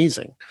that's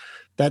amazing.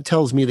 That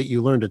tells me that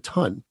you learned a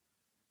ton.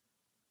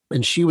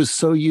 And she was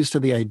so used to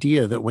the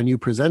idea that when you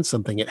present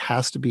something, it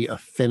has to be a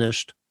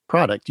finished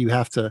product. You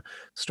have to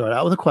start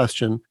out with a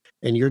question,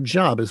 and your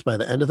job is by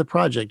the end of the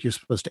project, you're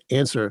supposed to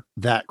answer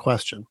that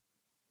question.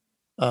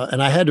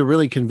 And I had to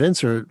really convince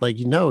her, like,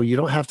 no, you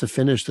don't have to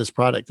finish this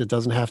product. It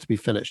doesn't have to be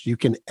finished. You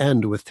can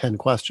end with 10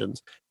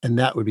 questions, and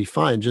that would be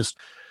fine. Just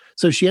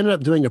so she ended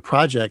up doing a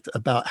project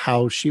about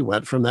how she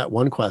went from that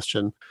one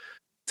question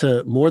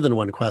to more than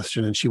one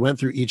question. And she went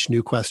through each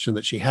new question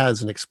that she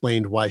has and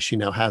explained why she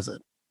now has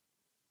it.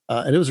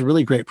 And it was a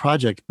really great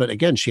project. But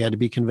again, she had to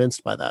be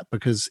convinced by that,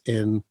 because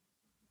in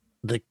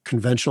the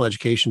conventional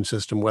education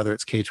system, whether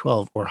it's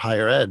K-12 or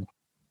higher ed,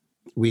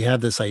 we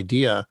have this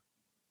idea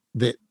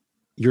that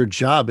your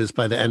job is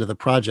by the end of the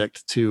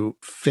project to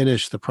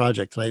finish the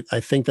project. And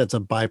I think that's a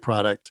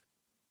byproduct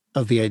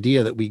of the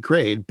idea that we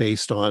grade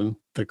based on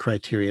the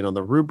criterion on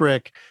the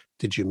rubric.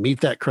 Did you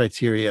meet that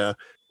criteria?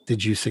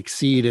 Did you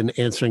succeed in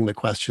answering the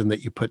question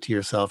that you put to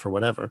yourself or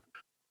whatever?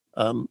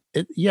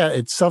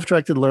 It's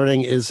self-directed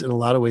learning is in a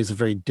lot of ways a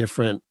very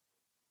different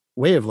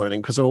way of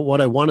learning, because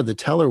what I wanted to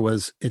tell her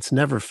was it's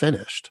never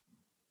finished.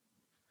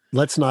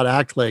 Let's not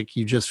act like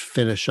you just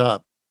finish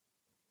up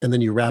and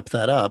then you wrap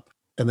that up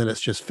and then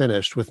it's just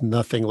finished with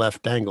nothing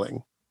left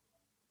dangling.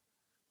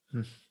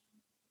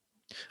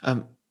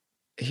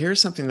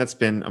 Here's something that's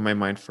been on my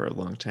mind for a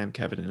long time,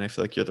 Kevin, and I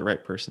feel like you're the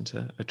right person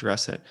to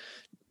address it.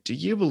 Do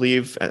you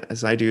believe,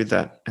 as I do,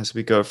 that as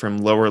we go from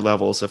lower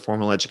levels of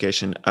formal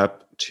education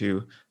up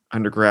to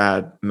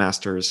undergrad,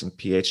 master's, and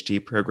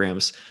PhD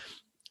programs,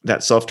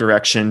 that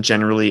self-direction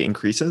generally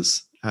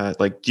increases?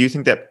 Do you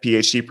think that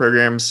PhD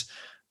programs,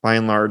 by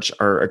and large,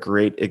 are a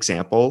great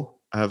example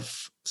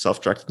of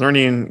self-directed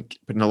learning,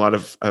 putting a lot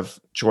of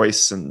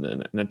choice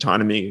and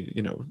autonomy,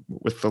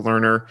 with the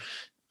learner,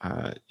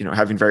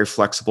 having very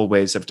flexible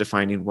ways of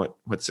defining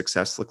what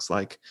success looks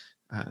like?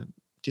 Do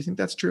you think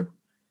that's true?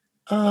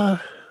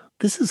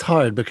 This is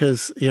hard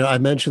because, I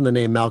mentioned the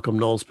name Malcolm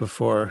Knowles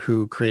before,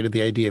 who created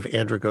the idea of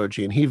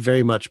andragogy, and he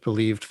very much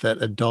believed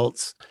that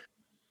adults,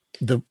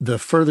 the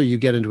further you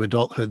get into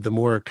adulthood, the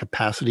more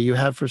capacity you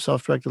have for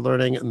self-directed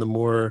learning and the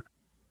more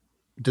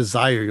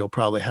desire you'll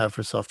probably have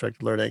for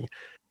self-directed learning.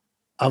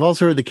 I've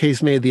also heard the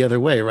case made the other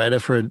way, right?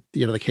 I've heard,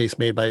 the case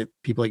made by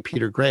people like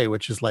Peter Gray,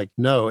 which is like,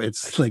 no,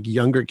 it's like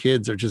younger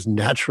kids are just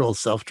natural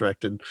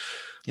self-directed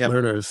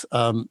learners.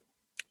 I'm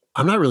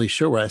not really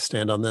sure where I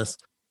stand on this.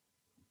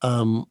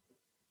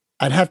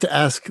 I'd have to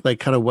ask like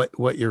kind of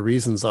what your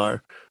reasons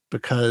are,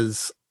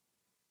 because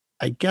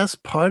I guess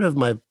part of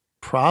my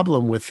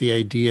problem with the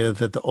idea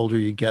that the older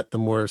you get, the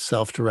more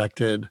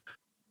self-directed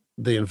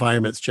the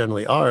environments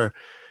generally are,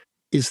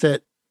 is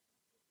that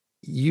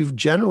you've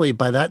generally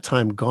by that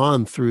time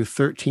gone through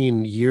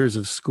 13 years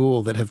of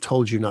school that have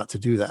told you not to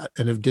do that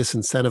and have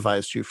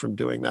disincentivized you from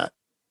doing that.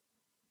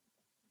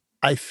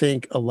 I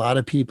think a lot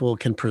of people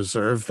can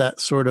preserve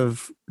that sort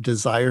of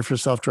desire for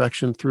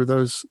self-direction through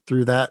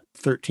that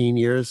 13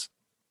 years.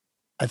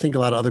 I think a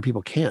lot of other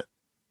people can't.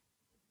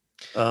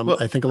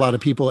 I think a lot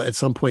of people at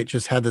some point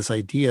just had this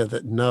idea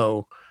that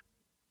no,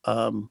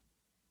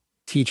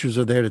 teachers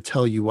are there to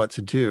tell you what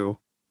to do.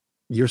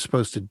 You're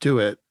supposed to do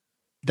it.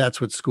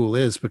 That's what school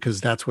is, because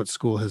that's what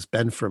school has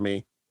been for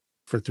me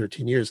for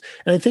 13 years.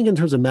 And I think in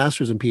terms of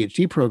master's and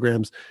PhD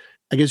programs,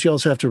 I guess you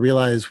also have to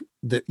realize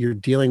that you're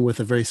dealing with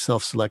a very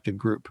self-selected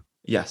group.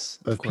 Yes,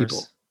 of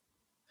people.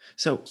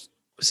 So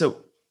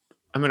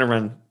I'm going to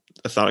run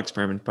a thought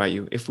experiment by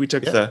you. If we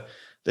took the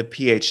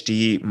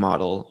PhD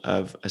model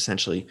of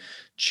essentially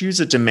choose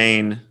a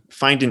domain,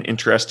 find an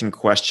interesting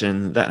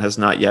question that has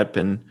not yet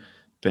been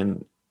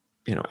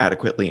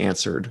adequately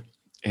answered,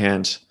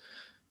 and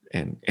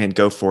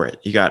go for it.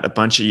 You got a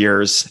bunch of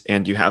years,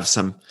 and you have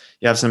some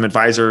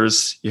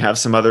advisors, you have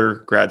some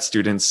other grad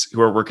students who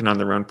are working on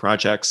their own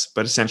projects,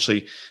 but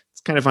essentially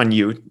it's kind of on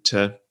you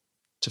to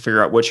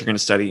figure out what you're going to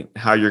study,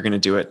 how you're going to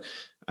do it.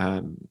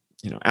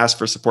 Ask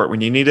for support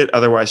when you need it.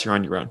 Otherwise, you're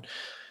on your own.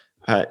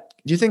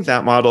 Do you think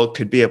that model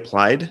could be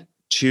applied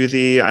to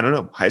the,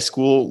 high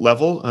school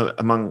level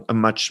among a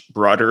much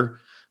broader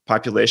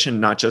population,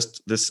 not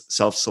just this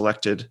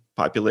self-selected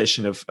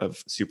population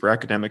of super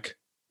academic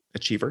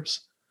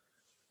achievers?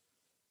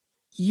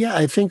 Yeah,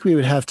 I think we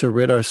would have to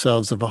rid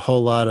ourselves of a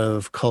whole lot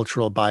of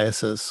cultural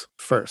biases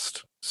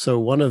first. So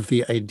one of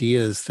the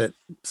ideas that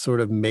sort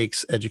of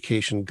makes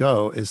education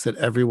go is that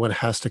everyone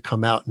has to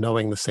come out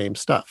knowing the same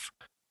stuff.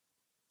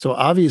 So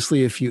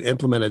obviously, if you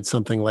implemented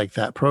something like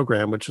that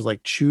program, which is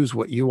like choose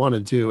what you want to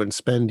do and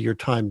spend your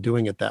time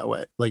doing it that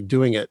way, like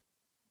doing it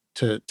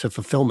to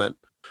fulfillment,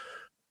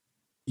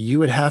 you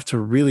would have to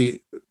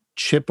really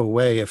chip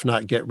away, if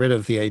not get rid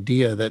of the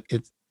idea that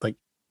it's like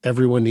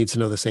everyone needs to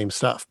know the same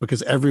stuff,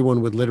 because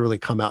everyone would literally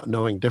come out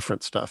knowing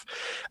different stuff.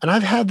 And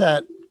I've had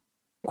that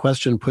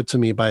question put to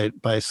me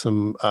by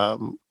some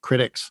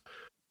critics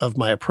of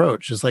my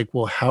approach, is like,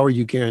 well, how are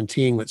you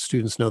guaranteeing that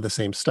students know the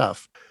same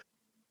stuff?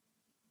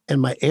 And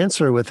my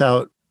answer,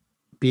 without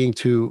being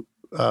too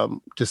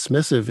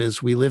dismissive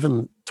is we live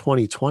in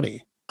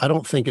 2020. I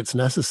don't think it's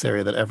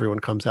necessary that everyone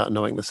comes out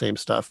knowing the same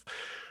stuff.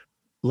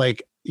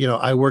 Like,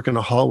 I work in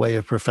a hallway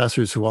of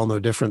professors who all know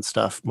different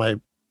stuff. The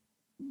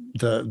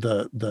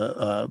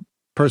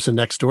person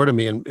next door to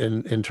me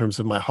in terms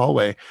of my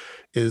hallway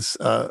is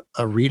a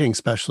reading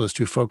specialist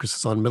who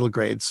focuses on middle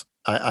grades.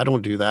 I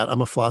don't do that.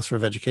 I'm a philosopher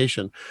of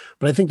education,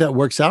 but I think that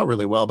works out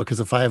really well, because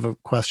if I have a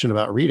question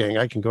about reading,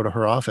 I can go to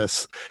her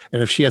office.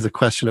 And if she has a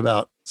question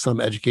about some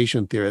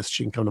education theorist,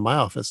 she can come to my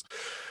office.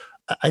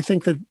 I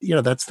think that,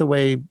 that's the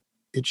way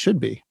it should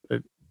be.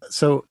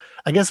 So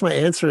I guess my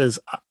answer is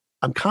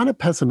I'm kind of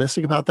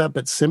pessimistic about that,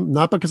 but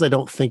not because I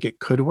don't think it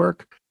could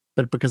work,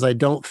 but because I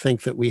don't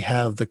think that we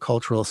have the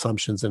cultural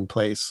assumptions in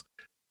place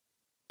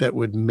that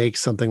would make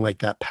something like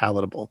that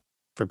palatable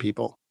for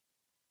people.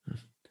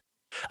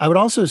 I would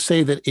also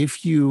say that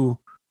if you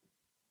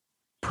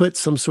put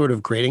some sort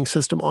of grading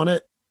system on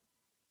it,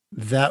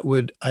 that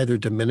would either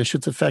diminish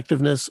its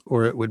effectiveness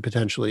or it would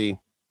potentially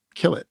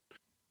kill it,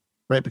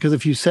 right? Because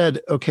if you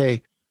said,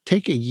 okay,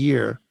 take a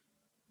year,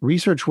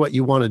 research what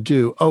you want to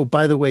do. Oh,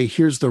 by the way,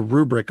 here's the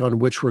rubric on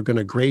which we're going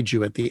to grade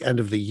you at the end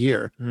of the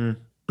year.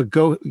 But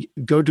go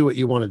do what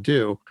you want to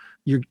do.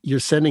 You're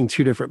sending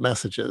two different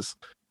messages.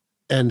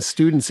 And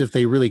students, if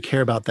they really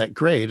care about that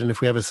grade, and if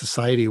we have a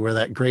society where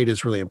that grade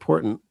is really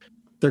important,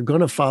 they're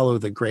going to follow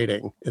the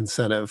grading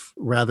incentive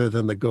rather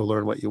than the go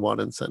learn what you want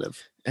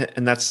incentive.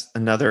 And that's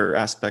another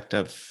aspect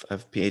of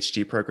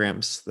PhD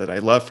programs that I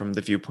love from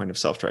the viewpoint of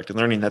self-directed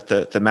learning, that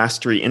the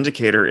mastery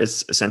indicator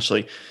is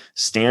essentially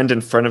stand in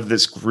front of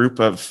this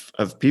group of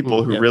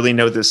people who really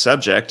know this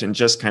subject and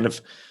just kind of,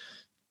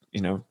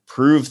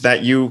 prove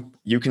that you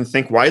can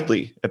think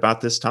widely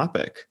about this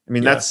topic. I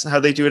mean, that's how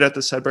they do it at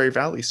the Sudbury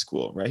Valley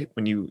School, right?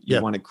 When you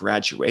want to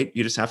graduate,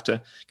 you just have to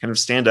kind of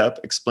stand up,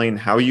 explain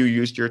how you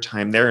used your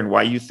time there and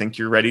why you think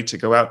you're ready to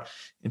go out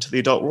into the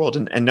adult world.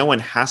 And no one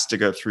has to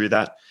go through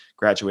that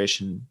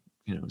graduation,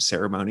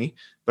 ceremony,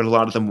 but a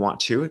lot of them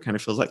want to. It kind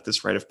of feels like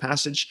this rite of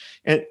passage.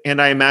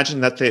 And I imagine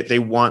that they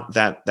want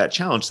that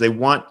challenge. They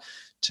want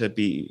to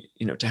be,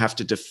 to have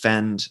to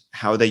defend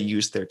how they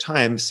use their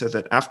time so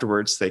that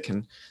afterwards they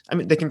can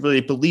really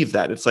believe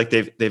that it's like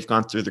they've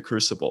gone through the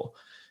crucible.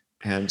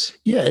 And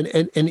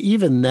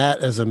even that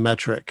as a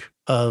metric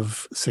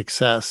of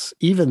success,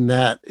 even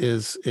that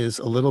is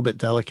a little bit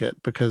delicate,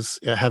 because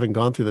having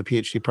gone through the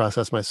PhD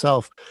process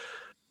myself,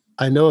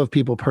 I know of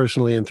people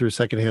personally and through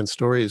secondhand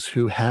stories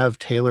who have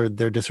tailored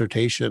their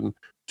dissertation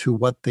to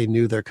what they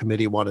knew their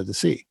committee wanted to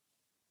see.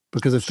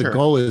 Because if the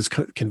goal is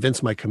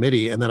convince my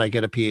committee and then I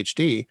get a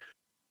PhD,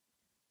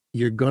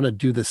 you're going to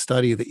do the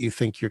study that you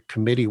think your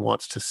committee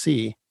wants to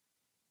see,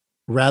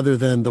 rather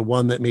than the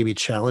one that maybe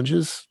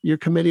challenges your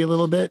committee a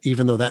little bit,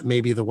 even though that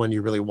may be the one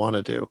you really want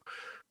to do.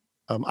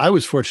 I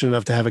was fortunate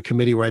enough to have a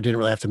committee where I didn't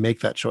really have to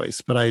make that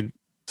choice, but I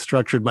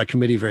structured my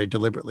committee very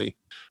deliberately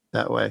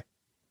that way.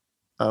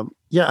 I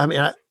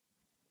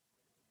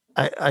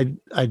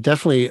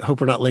definitely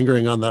hope we're not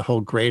lingering on the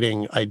whole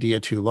grading idea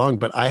too long,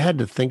 but I had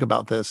to think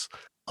about this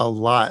a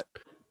lot.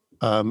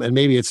 And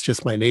maybe it's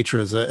just my nature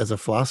as a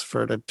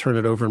philosopher to turn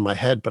it over in my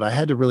head, but I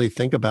had to really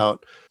think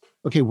about,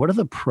 okay, what are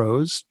the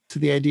pros to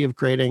the idea of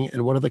grading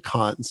and what are the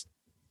cons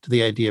to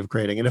the idea of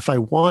grading? And if I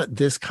want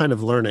this kind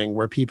of learning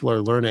where people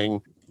are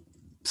learning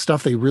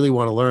stuff they really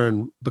want to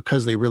learn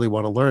because they really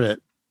want to learn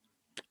it,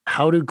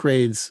 how do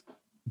grades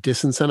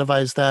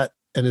disincentivize that?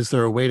 And is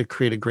there a way to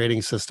create a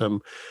grading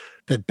system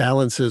that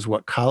balances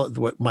what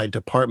my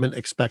department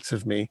expects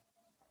of me,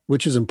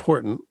 which is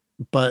important,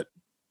 but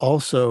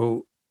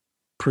also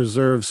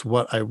preserves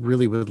what I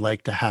really would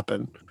like to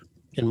happen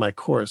in my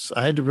course?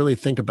 I had to really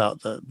think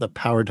about the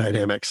power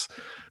dynamics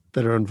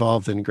that are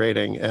involved in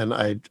grading. And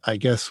I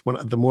guess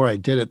the more I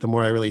did it, the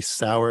more I really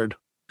soured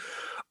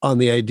on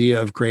the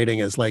idea of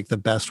grading as like the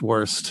best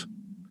worst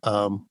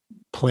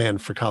plan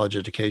for college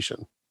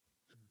education.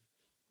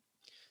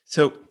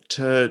 So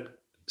to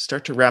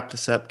start to wrap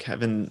this up,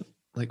 Kevin,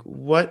 like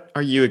what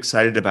are you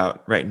excited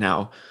about right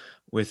now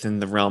within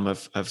the realm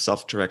of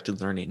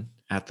self-directed learning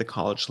at the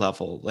college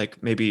level?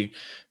 Like maybe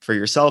for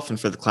yourself and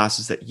for the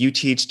classes that you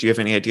teach, do you have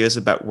any ideas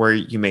about where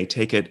you may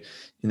take it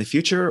in the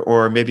future,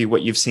 or maybe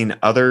what you've seen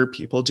other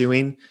people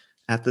doing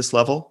at this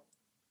level?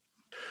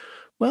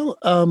 Well,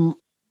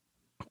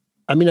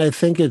 I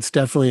think it's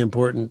definitely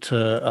important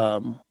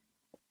to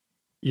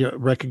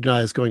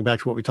recognize, going back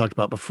to what we talked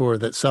about before,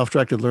 that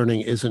self-directed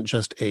learning isn't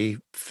just a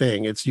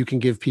thing. It's you can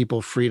give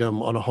people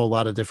freedom on a whole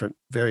lot of different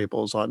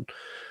variables on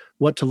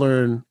what to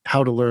learn,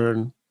 how to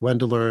learn, when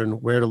to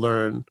learn, where to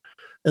learn.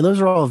 And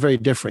those are all very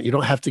different. You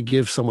don't have to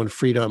give someone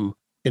freedom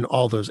in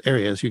all those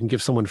areas. You can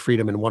give someone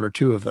freedom in one or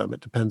two of them.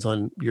 It depends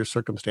on your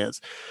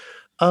circumstance.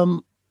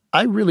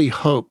 I really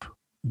hope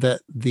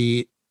that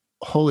the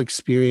whole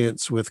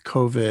experience with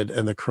COVID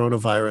and the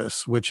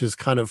coronavirus, which has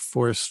kind of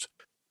forced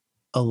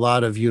a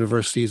lot of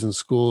universities and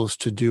schools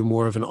to do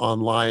more of an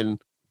online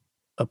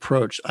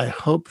approach, I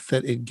hope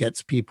that it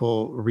gets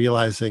people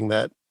realizing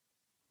that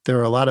there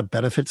are a lot of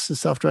benefits to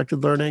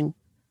self-directed learning.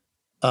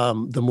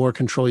 The more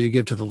control you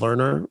give to the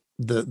learner,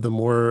 the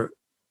more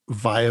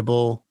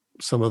viable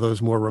some of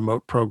those more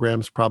remote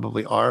programs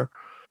probably are.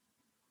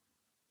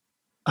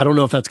 I don't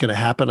know if that's going to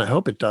happen. I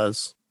hope it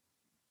does.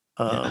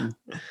 Yeah.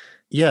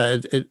 Yeah,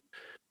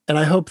 and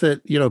I hope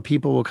that,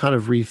 people will kind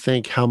of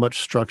rethink how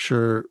much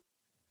structure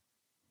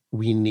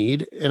we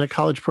need in a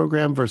college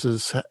program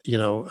versus,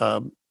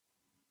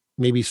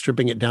 maybe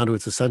stripping it down to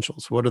its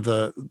essentials. What is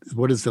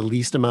the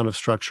least amount of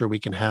structure we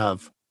can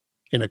have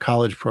in a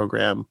college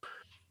program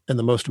and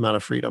the most amount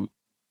of freedom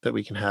that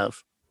we can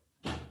have?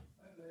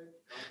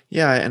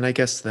 Yeah, and I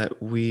guess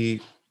that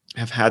we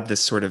have had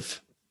this sort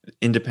of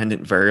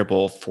independent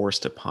variable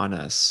forced upon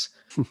us,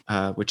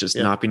 which is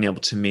Yeah. not being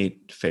able to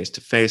meet face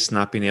to face,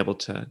 not being able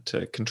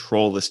to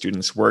control the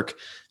students' work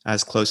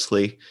as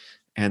closely,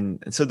 and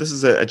so this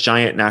is a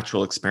giant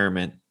natural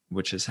experiment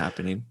which is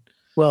happening.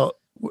 Well,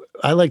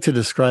 I like to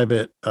describe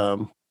it,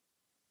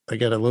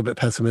 again, a little bit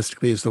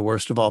pessimistically, as the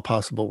worst of all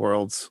possible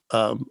worlds,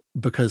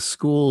 because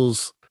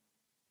schools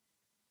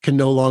can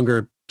no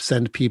longer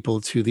send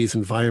people to these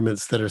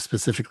environments that are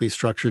specifically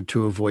structured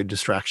to avoid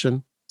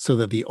distraction, so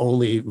that the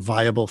only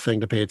viable thing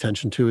to pay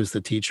attention to is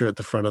the teacher at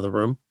the front of the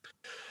room.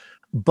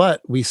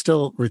 But we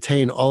still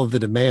retain all of the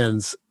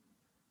demands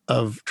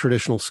of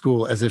traditional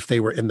school as if they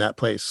were in that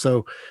place.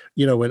 So,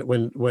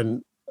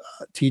 when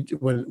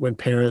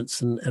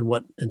parents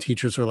and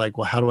teachers are like,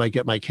 well, how do I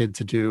get my kid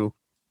to do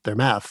their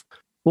math?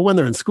 Well, when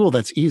they're in school,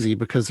 that's easy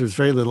because there's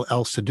very little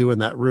else to do in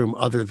that room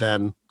other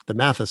than the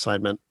math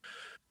assignment.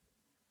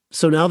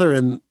 So now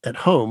they're at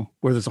home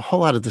where there's a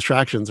whole lot of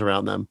distractions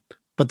around them,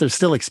 but they're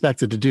still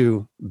expected to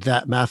do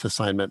that math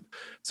assignment.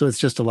 So it's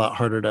just a lot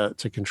harder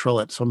to control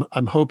it. So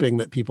I'm hoping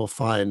that people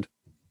find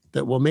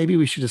that, well, maybe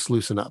we should just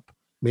loosen up.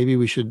 Maybe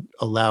we should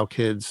allow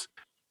kids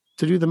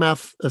to do the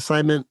math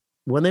assignment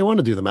when they want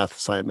to do the math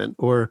assignment,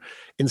 or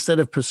instead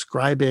of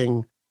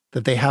prescribing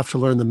that they have to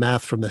learn the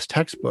math from this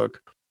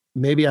textbook,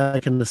 maybe I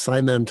can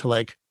assign them to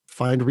like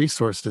find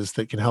resources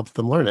that can help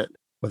them learn it,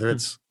 whether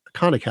it's a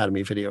Khan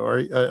Academy video or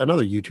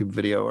another YouTube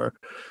video or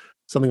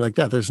something like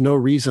that. There's no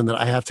reason that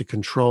I have to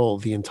control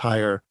the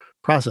entire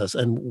process.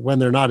 And when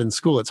they're not in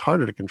school, it's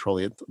harder to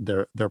control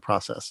their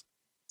process.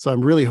 So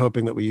I'm really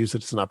hoping that we use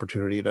it as an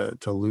opportunity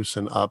to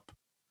loosen up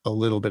a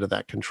little bit of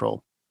that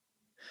control.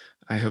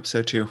 I hope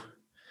so too.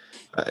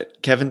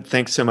 Kevin,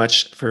 thanks so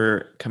much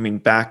for coming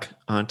back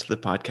onto the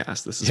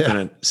podcast. This has been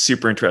a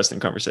super interesting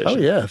Oh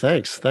conversation. yeah,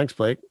 thanks,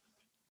 Blake.